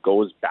kind of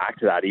goes back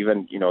to that.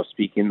 Even,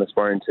 speaking this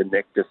morning to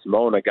Nick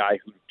DeSimone, a guy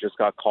who just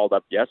got called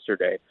up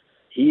yesterday,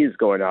 he's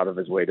going out of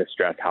his way to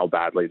stress how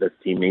badly this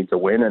team needs a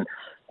win. And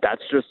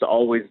that's just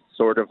always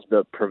sort of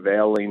the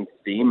prevailing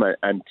theme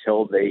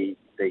until they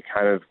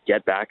kind of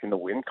get back in the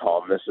win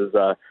column. This is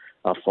a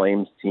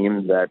Flames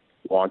team that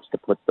wants to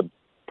put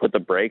the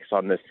brakes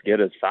on this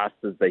skid as fast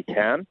as they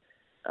can.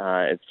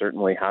 It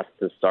certainly has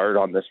to start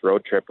on this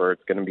road trip, or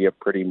it's going to be a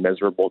pretty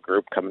miserable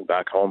group coming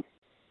back home.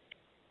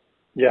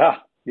 Yeah.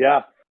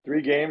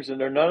 3 games, and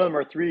none of them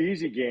are 3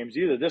 easy games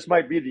either. This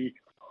might be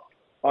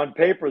on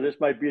paper, this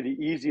might be the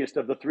easiest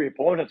of the 3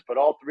 opponents, but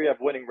all 3 have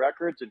winning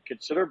records and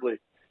considerably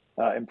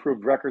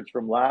improved records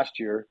from last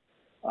year.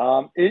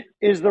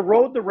 Is the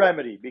road the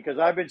remedy? Because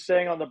I've been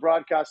saying on the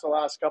broadcast the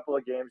last couple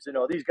of games,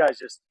 these guys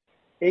just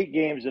 8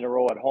 games in a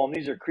row at home.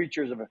 These are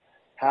creatures of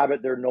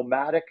habit. They're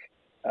nomadic.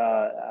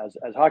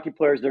 As hockey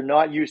players, they're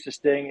not used to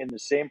staying in the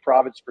same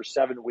province for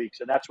 7 weeks,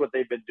 and that's what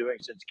they've been doing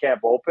since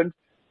camp opened.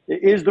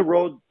 Is the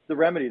road the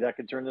remedy that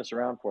can turn this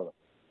around for them?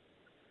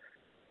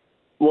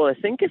 Well, I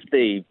think if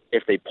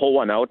they pull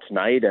one out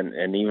tonight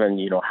and even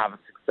have a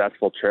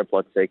successful trip,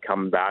 let's say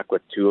come back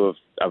with 2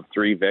 of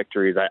 3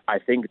 victories, I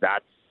think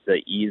that's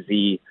the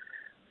easy.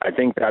 I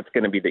think that's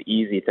going to be the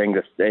easy thing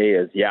to say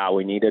is,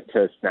 we needed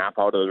to snap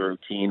out of the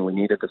routine. We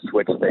needed to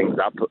switch things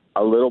up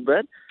a little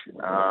bit.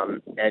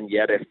 And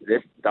yet if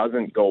this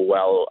doesn't go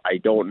well, I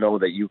don't know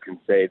that you can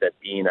say that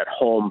being at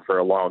home for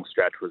a long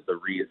stretch was the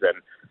reason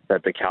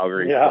that the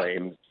Calgary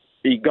Flames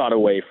got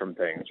away from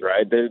things,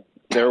 right?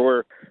 There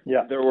were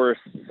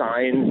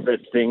signs that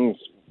things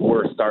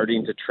were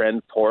starting to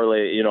trend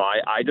poorly.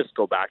 I just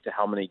go back to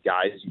how many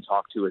guys you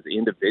talk to as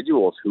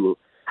individuals who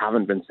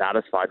haven't been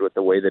satisfied with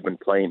the way they've been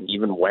playing,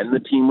 even when the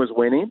team was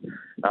winning.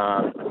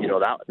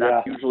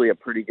 That's usually a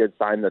pretty good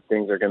sign that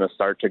things are going to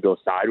start to go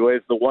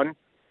sideways. The one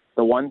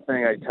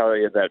thing I tell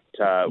you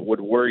that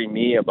would worry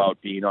me about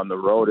being on the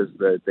road is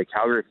the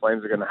Calgary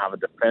Flames are going to have a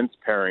defense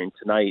pairing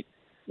tonight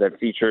that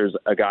features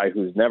a guy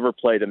who's never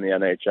played in the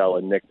NHL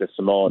and Nick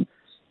DeSimone,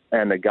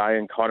 and a guy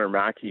in Connor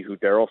Mackey who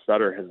Daryl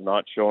Sutter has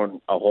not shown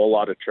a whole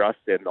lot of trust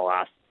in the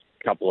last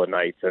couple of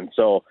nights. And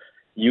so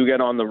you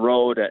get on the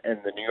road, and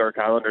the New York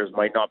Islanders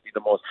might not be the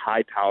most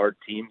high-powered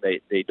team.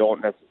 They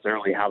don't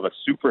necessarily have a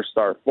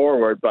superstar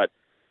forward, but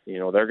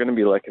they're going to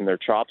be licking their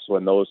chops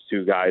when those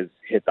 2 guys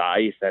hit the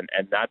ice, and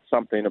that's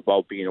something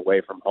about being away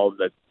from home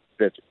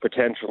that's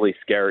potentially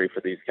scary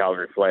for these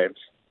Calgary Flames.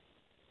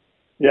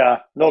 Yeah,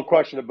 no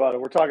question about it.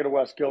 We're talking to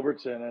Wes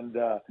Gilbertson, and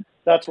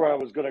that's where I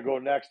was going to go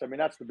next. I mean,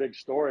 that's the big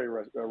story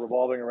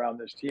revolving around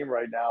this team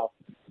right now.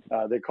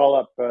 They call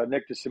up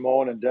Nick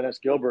DeSimone and Dennis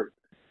Gilbert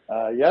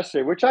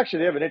yesterday, which actually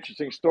they have an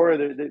interesting story.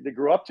 They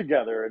grew up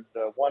together, and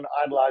one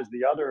idolized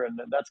the other, and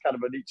that's kind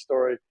of a neat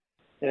story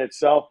in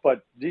itself. But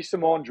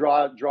DeSimone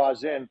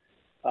draws in.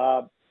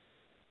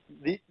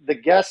 The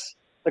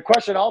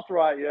question I'll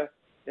throw at you,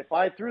 if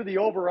I threw the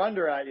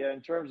over-under at you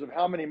in terms of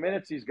how many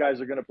minutes these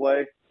guys are going to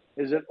play,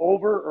 is it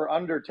over or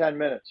under 10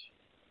 minutes?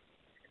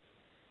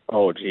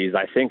 Oh, geez,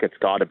 I think it's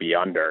got to be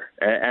under.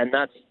 And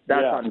that's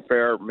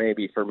unfair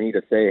maybe for me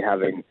to say,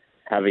 having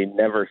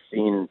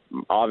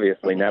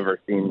obviously never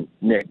seen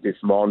Nick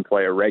DeSimone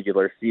play a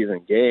regular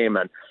season game.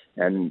 And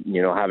And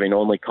having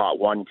only caught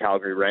one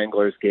Calgary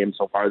Wranglers game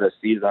so far this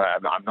season,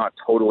 I'm not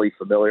totally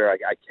familiar.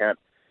 I can't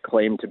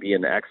claim to be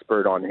an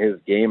expert on his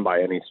game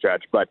by any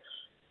stretch, but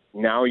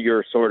now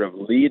your sort of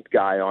lead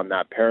guy on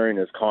that pairing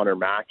is Connor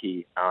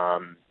Mackey,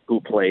 who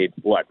played,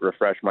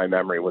 refresh my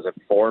memory, was it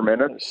 4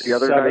 minutes the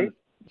other night?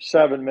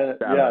 7 minutes.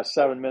 7. Yeah,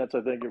 7 minutes, I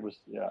think it was,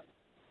 yeah.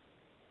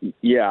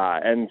 Yeah,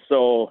 and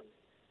so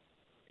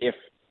if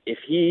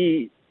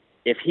he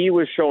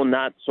was shown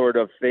that sort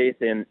of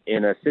faith in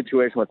a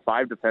situation with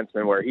 5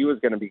 defensemen where he was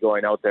going to be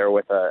going out there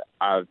with a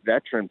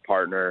veteran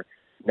partner,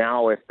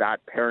 now if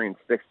that pairing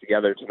sticks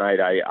together tonight,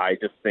 I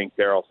just think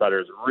Daryl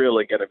Sutter's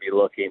really going to be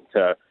looking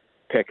to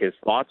pick his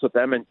spots with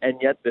them.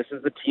 And yet this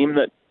is a team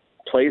that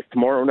plays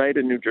tomorrow night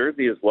in New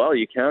Jersey as well.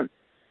 You can't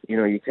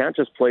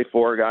just play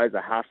 4 guys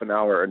a half an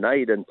hour a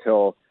night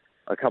until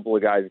a couple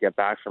of guys get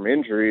back from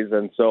injuries.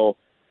 And so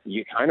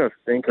you kind of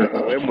think of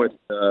him with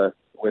the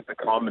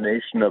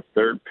combination of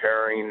third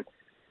pairing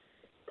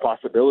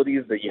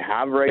possibilities that you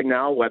have right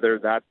now, whether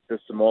that's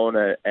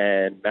DeSimone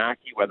and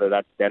Mackey, whether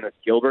that's Dennis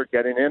Gilbert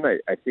getting in.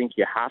 I think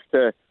you have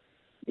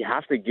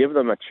to give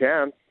them a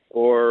chance,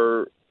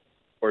 or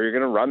you're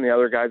going to run the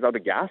other guys out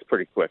of gas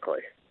pretty quickly.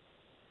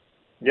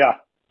 Yeah.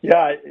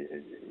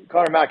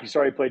 Connor Mackey,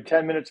 played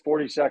 10 minutes,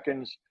 40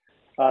 seconds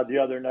the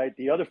other night.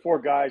 The other 4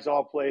 guys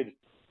all played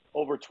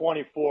over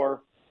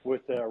 24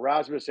 with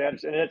Rasmus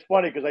Andersson. And it's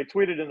funny because I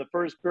tweeted in the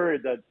first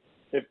period that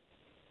if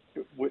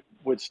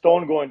with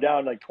Stone going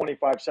down like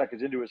 25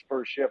 seconds into his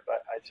first shift,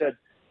 I said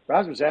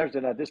Rasmus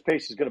Andersson at this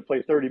pace is going to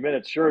play 30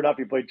 minutes. Sure enough,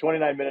 he played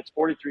 29 minutes,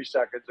 43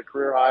 seconds, a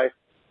career high.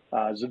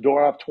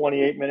 Zadorov,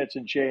 28 minutes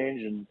and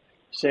change, and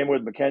same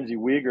with Mackenzie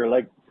Weegar.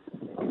 Like,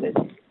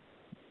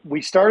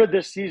 we started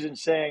this season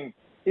saying,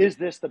 is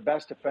this the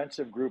best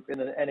defensive group in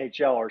the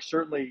NHL? Or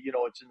certainly,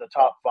 it's in the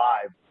top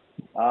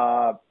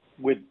 5.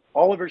 With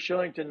Oliver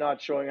Kylington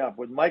not showing up,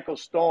 with Michael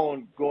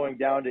Stone going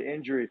down to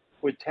injury,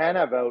 with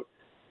Tanev out,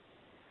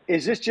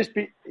 is it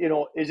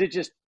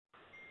just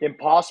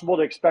impossible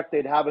to expect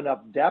they'd have enough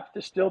depth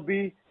to still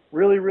be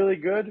really, really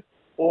good?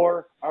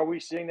 Or are we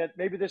seeing that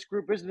maybe this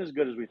group isn't as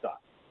good as we thought?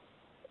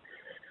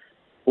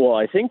 Well,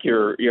 I think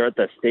you're at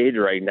the stage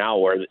right now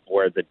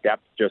where the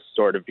depth just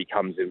sort of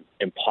becomes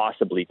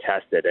impossibly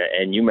tested.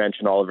 And you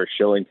mentioned Oliver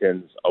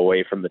Kylington's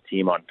away from the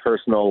team on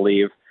personal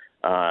leave.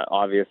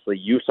 Obviously,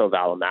 Juuso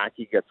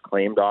Välimäki gets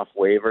claimed off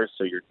waivers,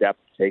 so your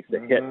depth takes a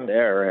hit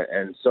there.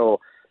 And so,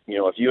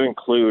 if you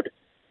include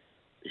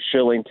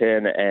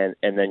Kylington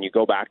and then you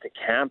go back to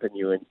camp and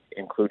you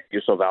include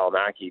Juuso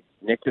Välimäki,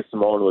 Nick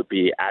DeSimone would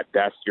be at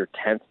best your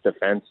 10th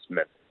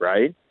defenseman,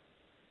 right?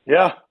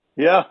 Yeah.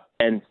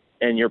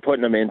 And you're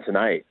putting them in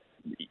tonight.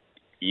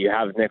 You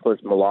have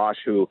Nicholas Milosh,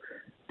 who,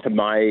 to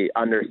my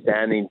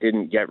understanding,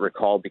 didn't get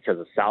recalled because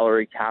of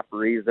salary cap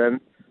reasons.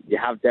 You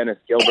have Dennis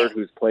Gilbert,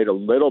 who's played a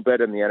little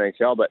bit in the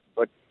NHL, but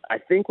I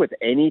think with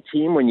any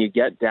team, when you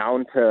get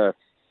down to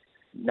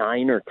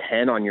 9 or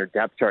 10 on your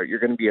depth chart, you're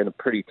going to be in a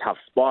pretty tough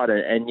spot.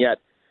 And yet,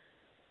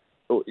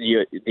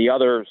 the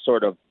other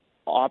sort of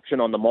option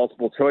on the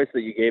multiple choice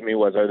that you gave me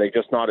was, are they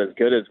just not as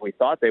good as we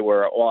thought they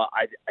were? Well,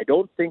 I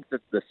don't think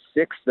that the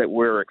 6 that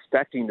we're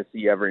expecting to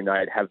see every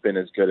night have been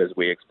as good as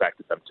we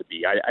expected them to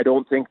be. I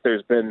don't think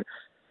there's been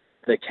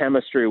the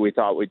chemistry we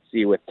thought we'd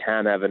see with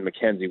Tanev and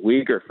Mackenzie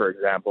Weegar, for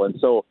example. And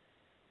so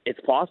it's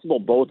possible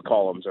both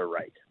columns are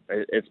right.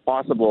 It's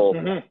possible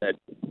that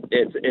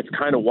it's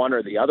kind of one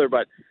or the other,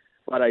 but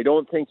I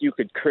don't think you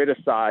could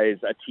criticize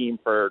a team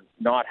for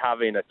not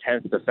having a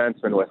 10th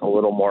defenseman with a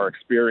little more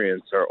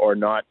experience or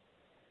not.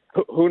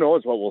 Who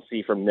knows what we'll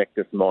see from Nick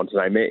DeSimone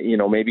tonight?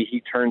 Maybe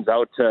he turns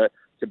out to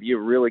be a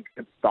really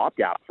good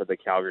stopgap for the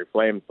Calgary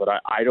Flames, but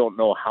I don't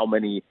know how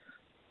many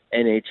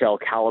NHL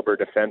caliber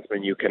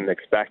defensemen you can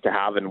expect to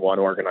have in one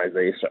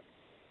organization.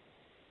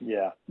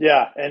 Yeah,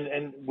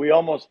 and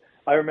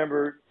I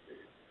remember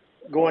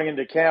going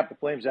into camp, the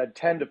Flames had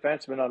 10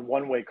 defensemen on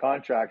one-way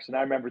contracts, and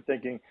I remember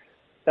thinking,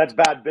 that's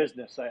bad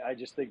business. I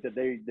just think that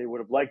they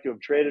would have liked to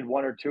have traded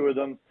 1 or 2 of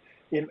them,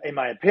 in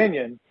my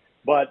opinion.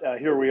 But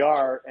here we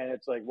are, and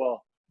it's like,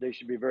 well, they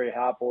should be very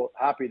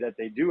happy that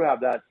they do have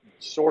that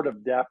sort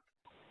of depth,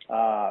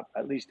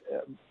 at least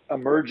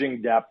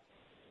emerging depth.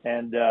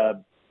 And,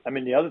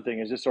 the other thing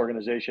is this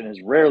organization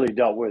has rarely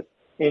dealt with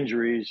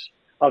injuries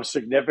of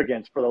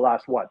significance for the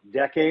last,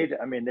 decade?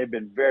 They've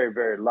been very,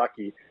 very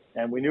lucky.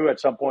 And we knew at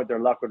some point their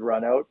luck would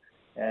run out.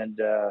 And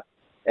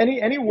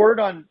any word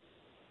on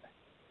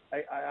 –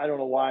 I don't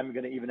know why I'm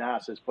going to even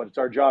ask this, but it's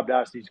our job to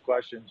ask these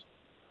questions.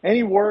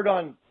 Any word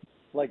on –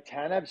 like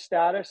Tanev's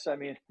status? I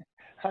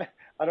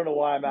don't know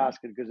why I'm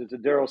asking because it's a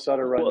Daryl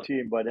Sutter run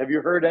team, but have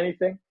you heard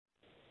anything?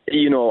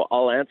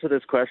 I'll answer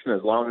this question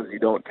as long as you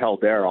don't tell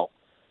Daryl.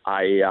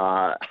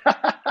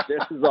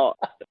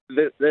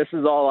 This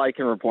is all I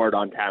can report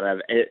on Tanev.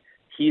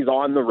 He's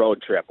on the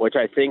road trip, which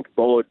I think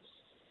bodes.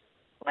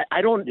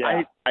 I'm going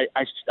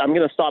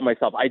to stop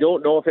myself. I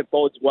don't know if it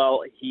bodes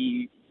well.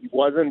 He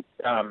wasn't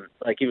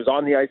he was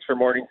on the ice for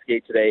morning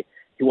skate today.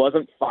 He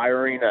wasn't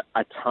firing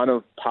a ton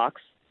of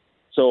pucks.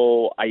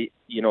 So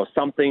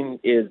something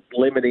is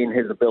limiting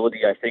his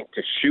ability, I think,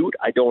 to shoot.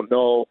 I don't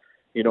know.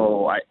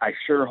 I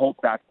sure hope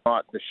that's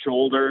not the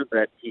shoulder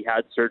that he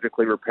had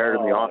surgically repaired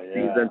in the off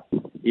season.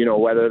 Yeah.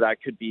 Whether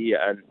that could be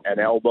an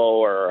elbow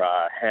or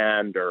a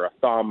hand or a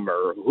thumb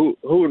or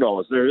who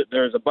knows.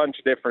 There's a bunch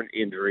of different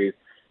injuries.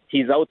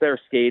 He's out there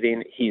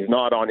skating. He's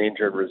not on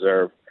injured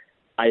reserve.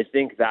 I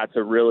think that's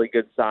a really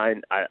good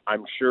sign.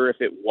 I'm sure if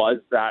it was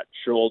that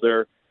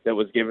shoulder that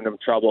was giving him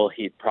trouble,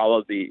 he'd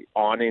probably be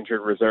on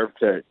injured reserve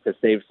to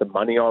save some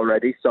money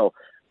already. So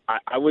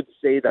I would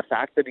say the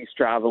fact that he's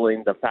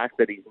traveling, the fact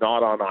that he's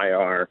not on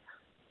IR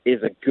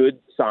is a good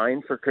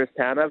sign for Chris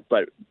Tanev,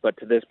 but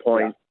to this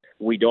point,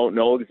 we don't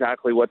know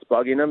exactly what's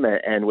bugging him,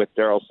 and with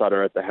Daryl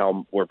Sutter at the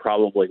helm, we're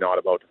probably not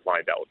about to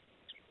find out.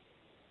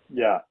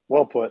 Yeah,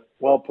 well put.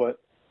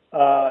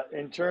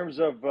 In terms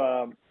of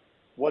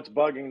what's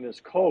bugging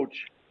this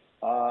coach,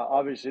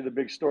 obviously the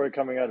big story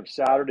coming out of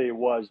Saturday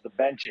was the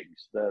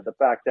benchings, the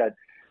fact that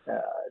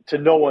to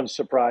no one's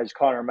surprise,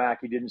 Connor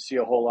Mackey didn't see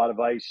a whole lot of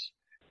ice.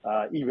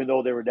 Even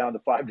though they were down to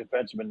 5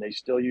 defensemen, they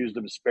still used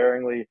him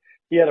sparingly.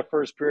 He had a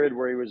first period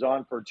where he was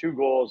on for 2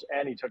 goals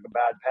and he took a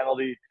bad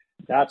penalty.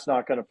 That's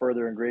not going to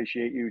further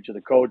ingratiate you to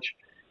the coach.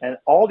 And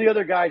all the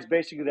other guys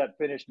basically that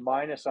finished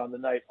minus on the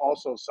night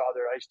also saw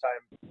their ice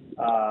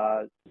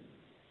time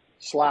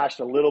slashed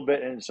a little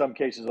bit, and in some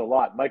cases a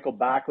lot. Michael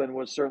Backlund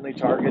was certainly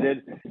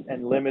targeted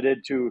and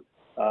limited to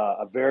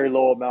a very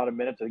low amount of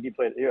minutes. I think he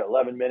played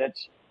 11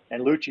 minutes,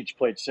 and Lucic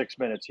played 6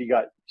 minutes. He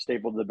got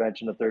stapled to the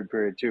bench in the third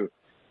period too.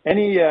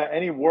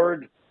 Any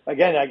word?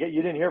 Again,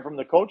 you didn't hear from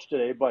the coach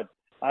today, but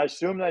I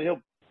assume that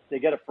they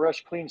get a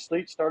fresh, clean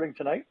slate starting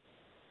tonight.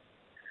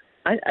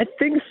 I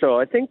think so.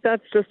 I think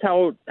that's just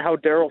how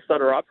Daryl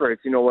Sutter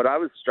operates. What I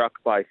was struck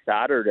by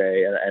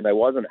Saturday, and I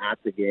wasn't at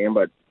the game,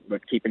 but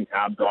keeping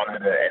tabs on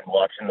it and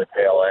watching the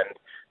tail end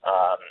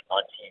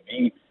on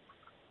TV,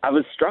 I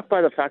was struck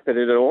by the fact that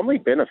it had only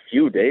been a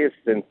few days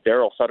since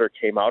Daryl Sutter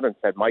came out and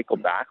said Michael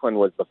Backlund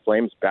was the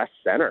Flames' best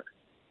center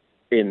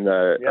in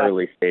the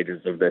early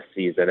stages of this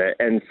season.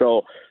 And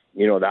so,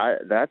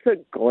 that's a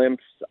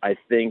glimpse, I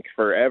think,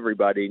 for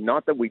everybody.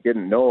 Not that we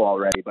didn't know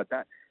already, but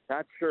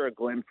that's sure a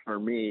glimpse for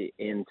me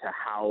into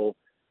how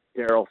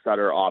Daryl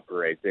Sutter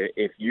operates.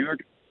 If you're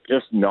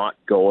just not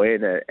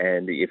going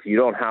and if you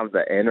don't have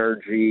the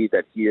energy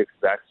that he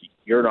expects,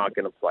 you're not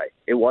going to play.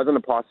 It wasn't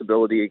a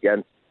possibility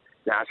against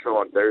Nashville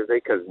on Thursday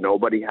because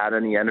nobody had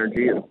any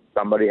energy and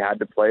somebody had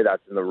to play.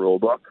 That's in the rule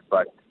book.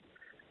 But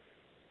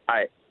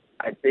I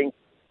think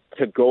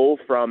to go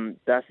from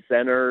best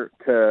center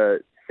to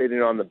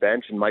sitting on the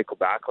bench in Michael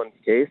Backlund's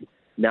case,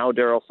 now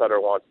Daryl Sutter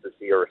wants to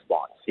see a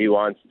response. He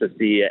wants to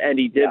see, and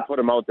he did put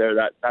him out there.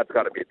 That's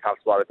got to be a tough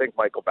spot. I think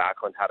Michael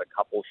Backlund had a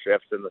couple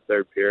shifts in the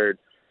third period.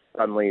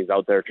 Suddenly he's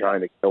out there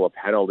trying to kill a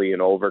penalty in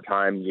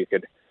overtime. You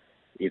could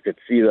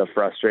see the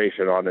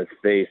frustration on his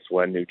face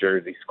when New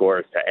Jersey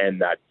scores to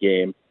end that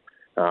game.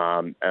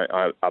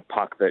 A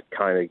puck that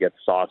kind of gets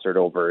saucered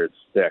over his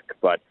stick.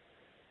 But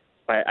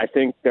I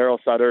think Daryl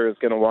Sutter is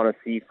going to want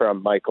to see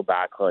from Michael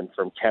Backlund,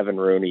 from Kevin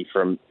Rooney,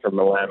 from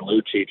Milan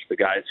Lucic, the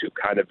guys who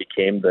kind of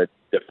became the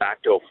de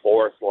facto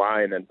fourth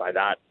line, and by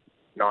that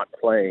not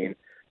playing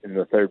in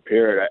the third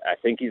period. I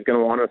think he's going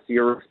to want to see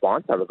a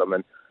response out of them.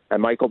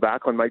 And Michael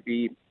Backlund might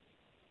be,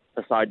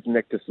 besides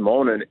Nick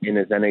DeSimone in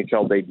his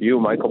NHL debut,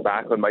 Michael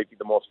Backlund might be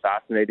the most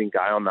fascinating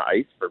guy on the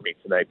ice for me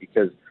tonight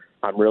because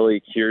I'm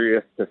really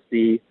curious to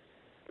see.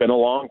 It's been a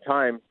long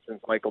time since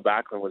Michael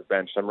Backlund was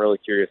benched. I'm really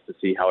curious to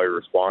see how he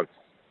responds.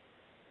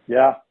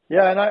 Yeah,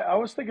 and I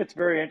always think it's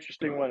very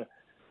interesting when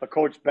a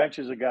coach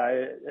benches a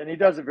guy, and he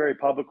does it very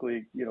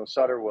publicly.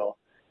 Sutter will.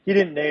 He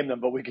didn't name them,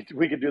 but we could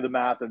do the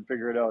math and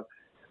figure it out.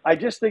 I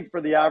just think for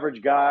the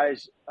average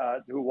guys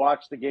who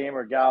watch the game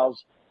or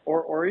gals,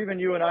 or even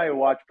you and I who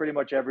watch pretty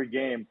much every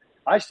game,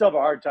 I still have a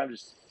hard time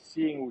just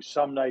seeing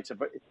some nights.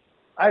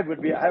 I would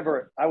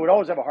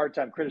always have a hard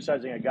time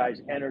criticizing a guy's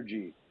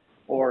energy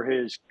or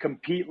his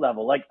compete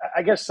level. Like,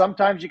 I guess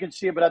sometimes you can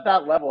see it, but at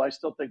that level, I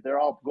still think they're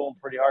all going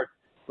pretty hard.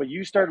 But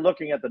you start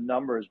looking at the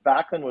numbers.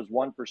 Backlund was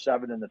 1 for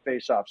 7 in the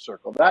face-off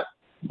circle.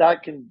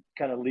 That can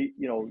kind of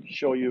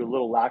show you a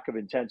little lack of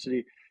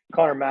intensity.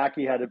 Connor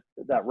Mackey had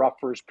that rough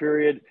first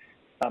period.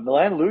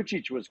 Milan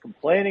Lucic was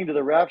complaining to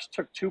the refs,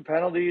 took 2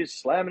 penalties,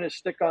 slamming his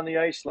stick on the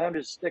ice, slammed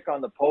his stick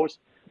on the post.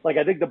 Like,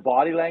 I think the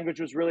body language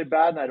was really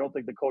bad, and I don't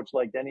think the coach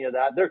liked any of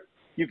that.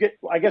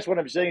 I guess what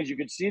I'm saying is you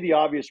could see the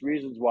obvious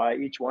reasons why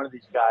each one of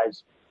these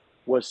guys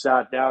was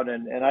sat down,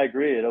 and I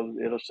agree.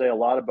 It'll say a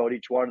lot about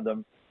each one of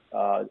them,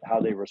 how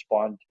they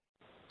respond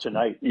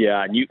tonight.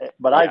 Yeah, and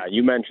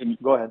you mentioned.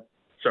 Go ahead.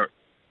 Sure.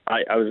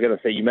 I was going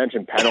to say, you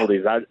mentioned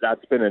penalties.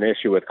 That's been an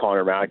issue with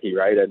Connor Mackey,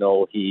 right? I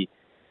know he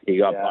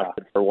got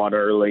busted for one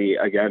early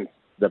against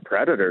the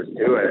Predators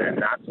too, and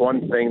that's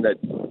one thing that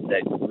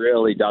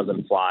really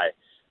doesn't fly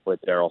with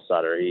Daryl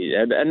Sutter.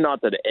 And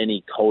not that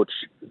any coach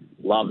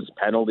loves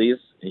penalties.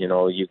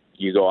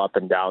 You go up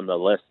and down the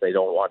list. They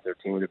don't want their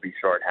team to be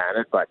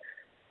shorthanded, but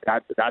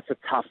that's a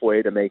tough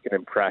way to make an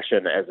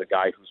impression as a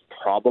guy who's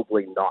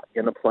probably not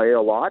going to play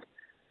a lot.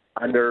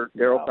 under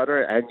Daryl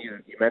Sutter, and you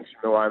mentioned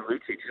Milan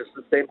Lucic, just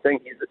the same thing.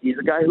 He's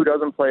a guy who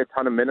doesn't play a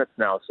ton of minutes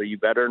now, so you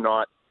better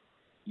not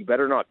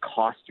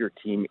cost your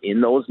team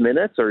in those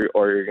minutes, or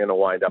you're going to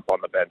wind up on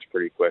the bench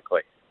pretty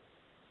quickly.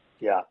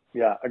 Yeah,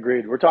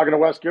 agreed. We're talking to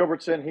Wes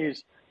Gilbertson.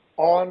 He's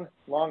on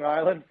Long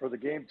Island for the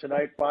game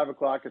tonight, 5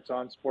 o'clock. It's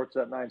on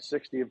Sportsnet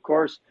 960, of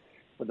course,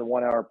 with the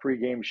 1-hour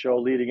pregame show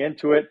leading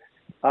into it.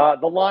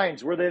 The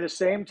lines, were they the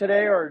same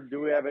today, or do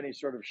we have any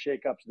sort of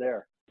shakeups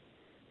there?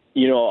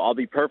 I'll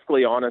be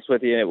perfectly honest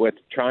with you. With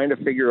trying to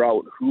figure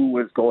out who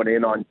was going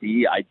in on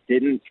D, I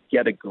didn't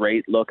get a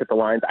great look at the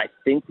lines. I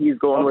think he's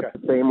going with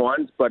the same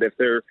ones, but if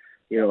there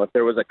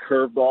was a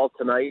curveball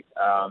tonight,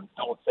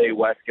 don't say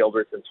Wes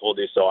Gilbertson told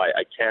you so.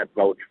 I can't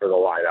vouch for the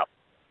lineup.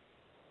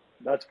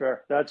 That's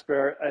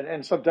fair.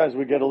 And sometimes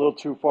we get a little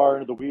too far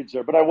into the weeds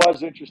there. But I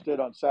was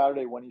interested on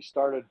Saturday when he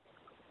started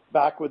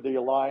back with the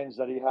lines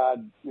that he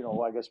had,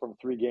 I guess from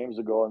 3 games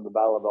ago in the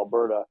Battle of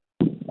Alberta.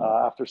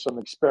 After some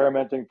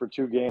experimenting for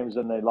 2 games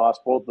and they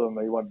lost both of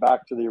them, he went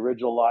back to the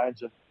original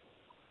lines. And,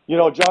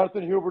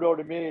 Jonathan Huberdeau,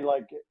 to me,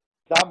 like,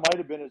 that might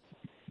have been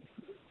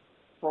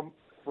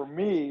for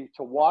me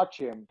to watch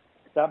him,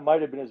 that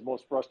might have been his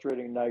most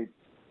frustrating night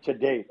to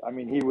date. I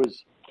mean,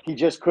 he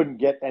just couldn't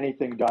get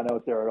anything done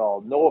out there at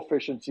all. No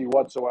efficiency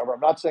whatsoever. I'm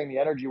not saying the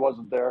energy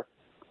wasn't there,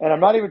 and I'm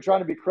not even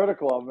trying to be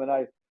critical of him. And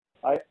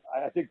I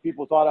think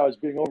people thought I was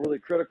being overly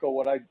critical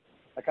when I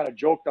kind of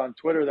joked on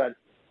Twitter that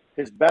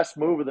his best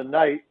move of the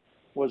night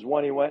was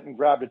when he went and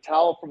grabbed a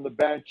towel from the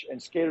bench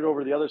and skated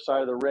over to the other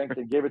side of the rink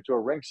and gave it to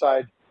a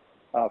rinkside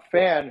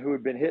fan who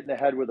had been hit in the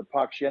head with a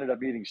puck. She ended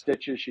up needing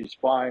stitches. She's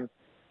fine.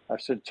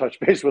 I've since touched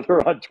base with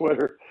her on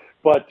Twitter.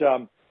 But,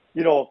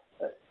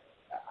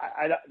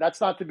 that's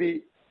not to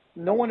be –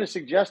 no one is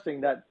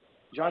suggesting that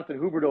Jonathan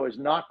Huberdeau is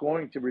not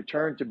going to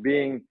return to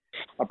being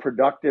a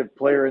productive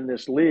player in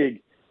this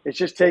league. It's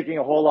just taking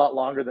a whole lot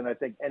longer than I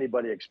think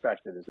anybody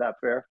expected. Is that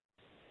fair?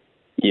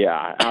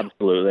 Yeah,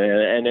 absolutely,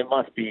 and it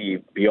must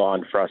be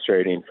beyond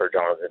frustrating for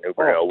Jonathan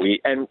Huberdeau.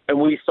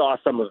 We saw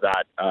some of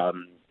that.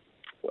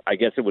 I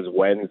guess it was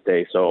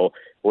Wednesday, so it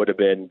would have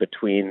been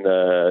between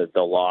the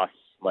loss,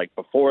 like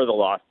before the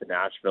loss to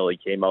Nashville. He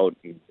came out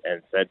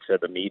and said to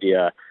the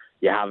media,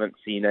 "You haven't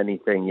seen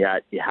anything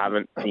yet. You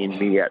haven't seen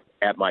me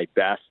at my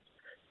best."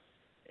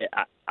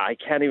 I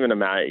can't even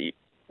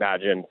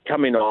imagine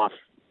coming off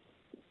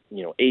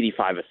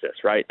 85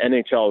 assists, right?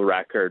 NHL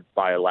record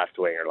by a left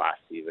winger last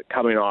season,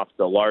 coming off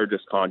the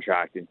largest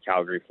contract in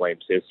Calgary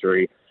Flames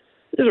history.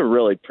 He's a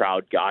really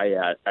proud guy,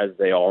 as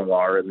they all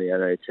are in the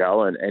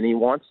NHL, and he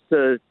wants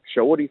to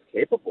show what he's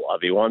capable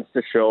of. He wants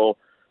to show,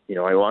 he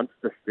wants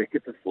to stick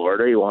it to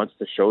Florida. He wants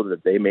to show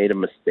that they made a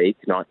mistake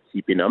not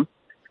keeping him.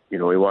 He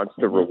wants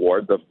to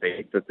reward the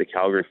faith that the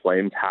Calgary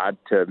Flames had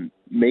to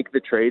make the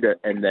trade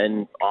and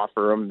then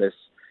offer him this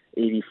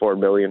 $84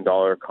 million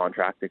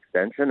contract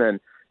extension.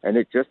 And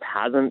it just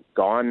hasn't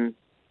gone,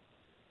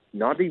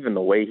 not even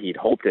the way he'd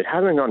hoped. It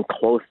hasn't gone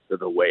close to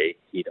the way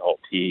he'd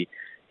hoped. He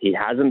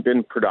hasn't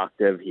been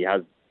productive. He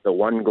has the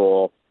 1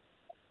 goal,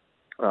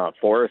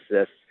 4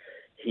 assists.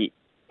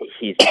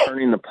 He's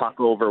turning the puck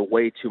over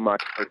way too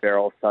much for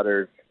Daryl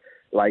Sutter's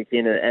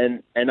liking.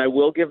 And I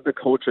will give the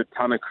coach a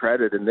ton of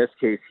credit. In this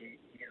case,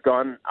 he's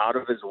gone out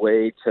of his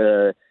way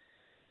to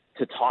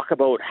talk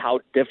about how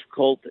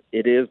difficult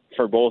it is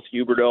for both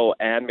Huberdeau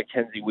and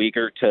Mackenzie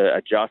Weegar to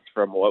adjust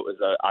from what was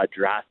a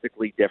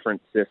drastically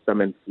different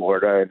system in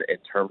Florida in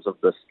terms of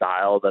the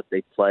style that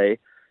they play,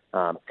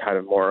 kind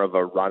of more of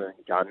a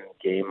run-and-gun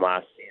game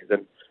last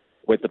season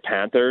with the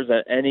Panthers.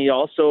 And he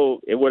also,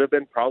 it would have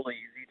been probably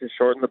easy to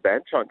shorten the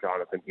bench on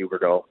Jonathan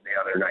Huberdeau the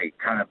other night,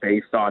 kind of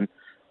based on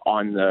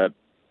the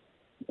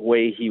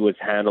way he was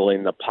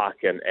handling the puck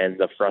and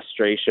the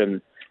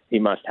frustration he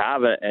must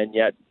have. And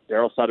yet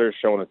Daryl Sutter's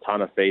shown a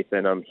ton of faith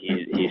in him.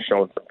 He's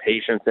shown some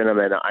patience in him,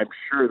 and I'm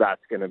sure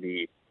that's going to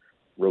be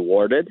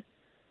rewarded.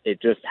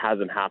 It just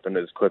hasn't happened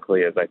as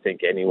quickly as I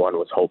think anyone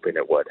was hoping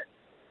it would.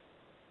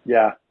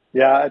 Yeah,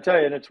 I tell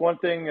you, and it's one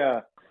thing,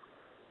 that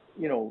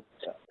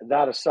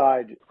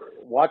aside,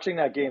 watching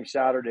that game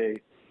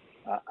Saturday,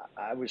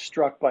 I was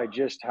struck by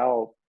just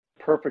how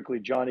perfectly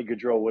Johnny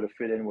Gaudreau would have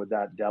fit in with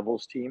that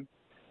Devils team.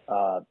 We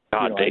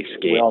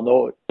all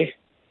know it.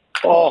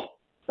 Oh,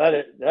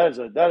 that is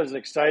an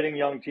exciting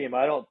young team.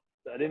 I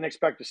didn't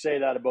expect to say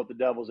that about the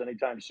Devils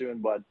anytime soon,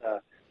 but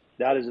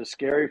that is a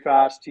scary,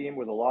 fast team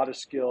with a lot of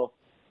skill,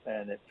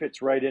 and it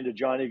fits right into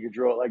Johnny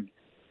Gaudreau. Like,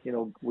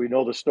 we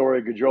know the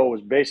story. Gaudreau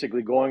was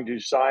basically going to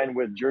sign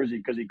with Jersey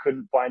because he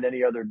couldn't find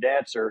any other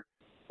dancer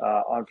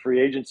on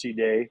free agency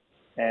day,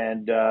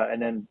 and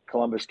then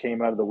Columbus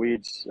came out of the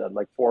weeds at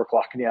like 4:00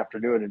 in the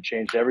afternoon and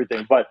changed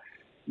everything. But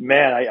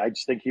man, I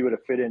just think he would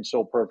have fit in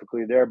so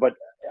perfectly there. But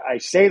I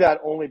say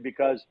that only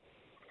because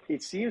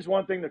it seems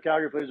one thing the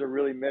Calgary Flames are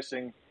really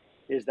missing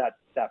is that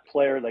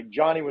player. Like,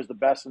 Johnny was the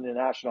best in the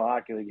National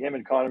Hockey League. Him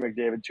and Connor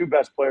McDavid, 2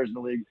 best players in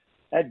the league,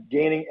 at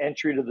gaining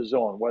entry to the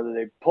zone, whether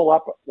they pull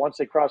up once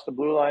they cross the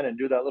blue line and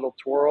do that little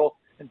twirl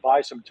and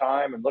buy some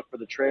time and look for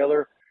the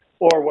trailer,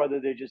 or whether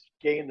they just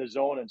gain the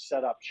zone and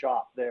set up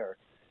shop there.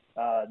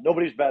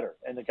 nobody's better.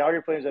 And the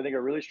Calgary Flames, I think,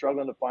 are really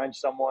struggling to find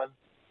someone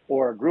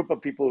or a group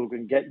of people who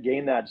can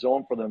gain that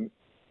zone for them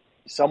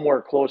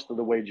somewhere close to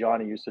the way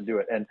Johnny used to do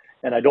it. And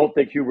I don't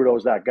think Huberdeau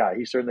is that guy.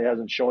 He certainly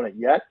hasn't shown it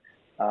yet.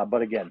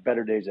 But again,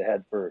 better days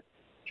ahead for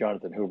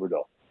Jonathan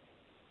Huberdeau.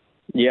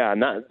 Yeah,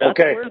 and that's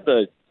okay. Where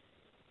the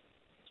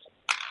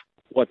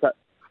 – what's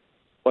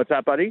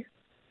that, buddy?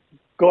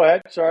 Go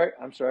ahead. Sorry.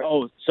 I'm sorry.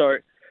 Oh,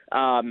 sorry.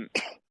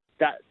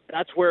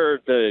 That's where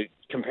the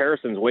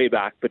comparisons way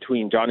back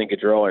between Johnny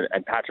Gaudreau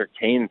and Patrick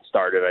Kane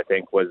started, I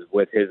think, was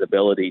with his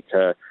ability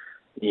to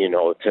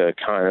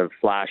kind of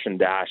flash and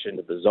dash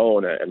into the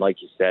zone. And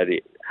like you said,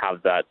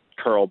 have that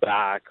curl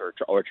back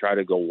or try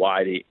to go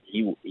wide.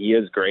 He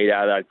is great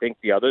at it. I think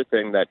the other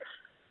thing that,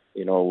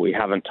 we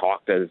haven't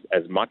talked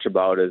as much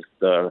about is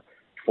the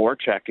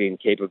forechecking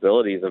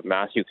capabilities of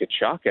Matthew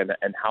Tkachuk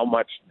and how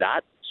much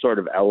that sort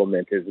of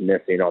element is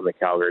missing on the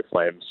Calgary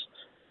Flames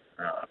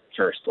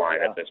first line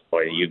at this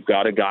point. You've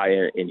got a guy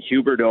in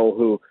Huberdeau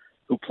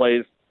who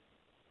plays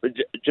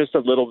just a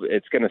little.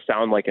 It's going to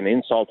sound like an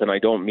insult, and I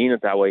don't mean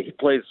it that way. He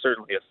plays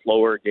certainly a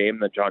slower game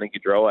than Johnny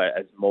Gaudreau,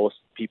 as most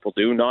people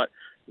do. Not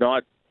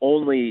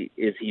only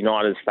is he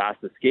not as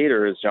fast a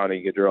skater as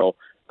Johnny Gaudreau,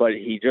 but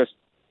he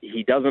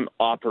doesn't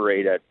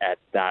operate at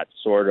that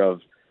sort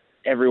of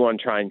everyone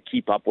try and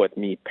keep up with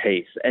me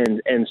pace.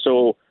 And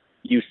so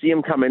you see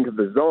him come into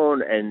the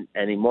zone,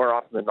 and he more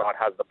often than not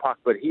has the puck,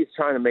 but he's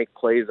trying to make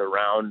plays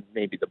around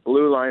maybe the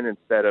blue line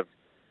instead of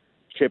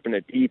chipping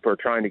it deep or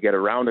trying to get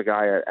around a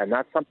guy. And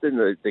that's something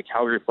that the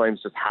Calgary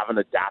Flames just haven't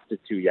adapted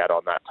to yet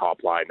on that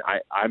top line.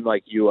 I'm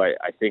like you. I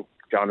think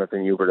Jonathan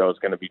Huberdeau is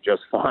going to be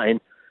just fine.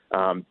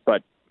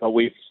 But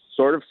we've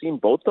sort of seen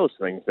both those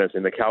things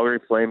missing. The Calgary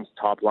Flames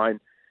top line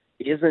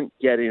isn't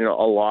getting a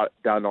lot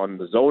done on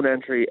the zone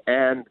entry,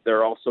 and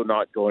they're also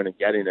not going and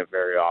getting it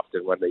very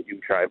often when they do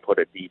try and put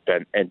it deep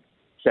and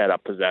set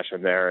up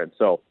possession there. And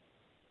so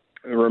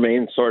it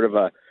remains sort of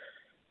a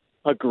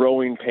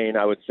growing pain,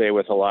 I would say,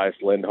 with Elias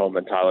Lindholm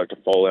and Tyler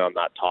Toffoli on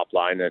that top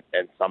line,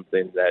 and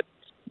something that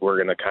we're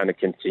going to kind of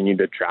continue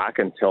to track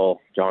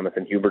until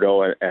Jonathan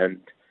Huberdeau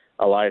and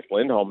Elias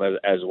Lindholm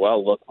as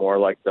well look more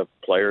like the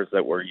players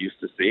that we're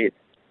used to seeing.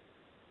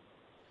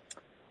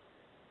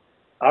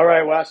 All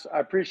right, Wes. I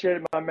appreciate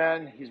it, my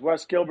man. He's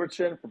Wes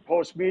Gilbertson from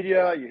Post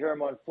Media. You hear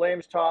him on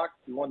Flames Talk.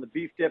 He won the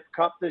Beef Dip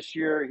Cup this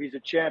year. He's a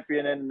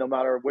champion, and no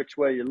matter which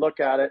way you look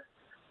at it.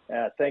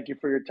 Thank you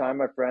for your time,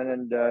 my friend,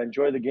 and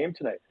enjoy the game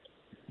tonight.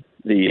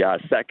 The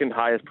second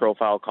highest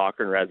profile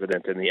Cochrane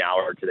resident in the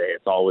hour today.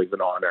 It's always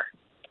an honor.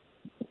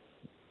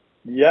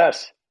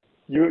 Yes.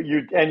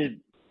 You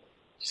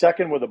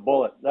second with a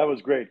bullet. That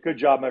was great. Good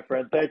job, my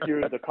friend. Thank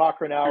you. The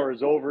Cochrane Hour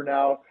is over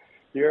now.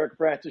 The Eric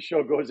Francis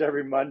Show goes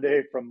every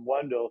Monday from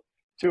 1 to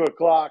 2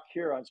 o'clock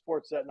here on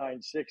Sportsnet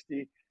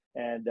 960.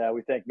 And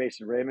we thank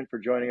Mason Raymond for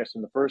joining us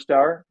in the first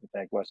hour. We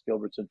thank Wes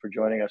Gilbertson for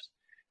joining us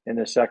in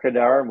the second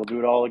hour. And we'll do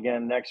it all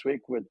again next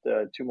week with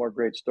two more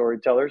great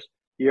storytellers.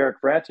 The Eric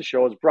Francis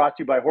Show is brought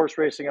to you by Horse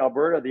Racing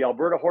Alberta. The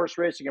Alberta horse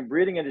racing and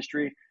breeding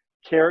industry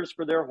cares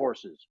for their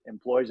horses,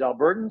 employs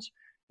Albertans,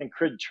 and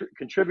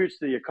contributes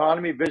to the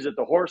economy. Visit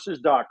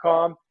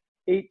thehorses.com.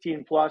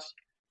 18 plus.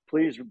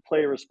 Please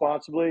play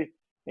responsibly.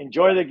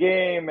 Enjoy the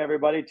game,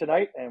 everybody,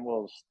 tonight, and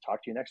we'll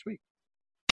talk to you next week.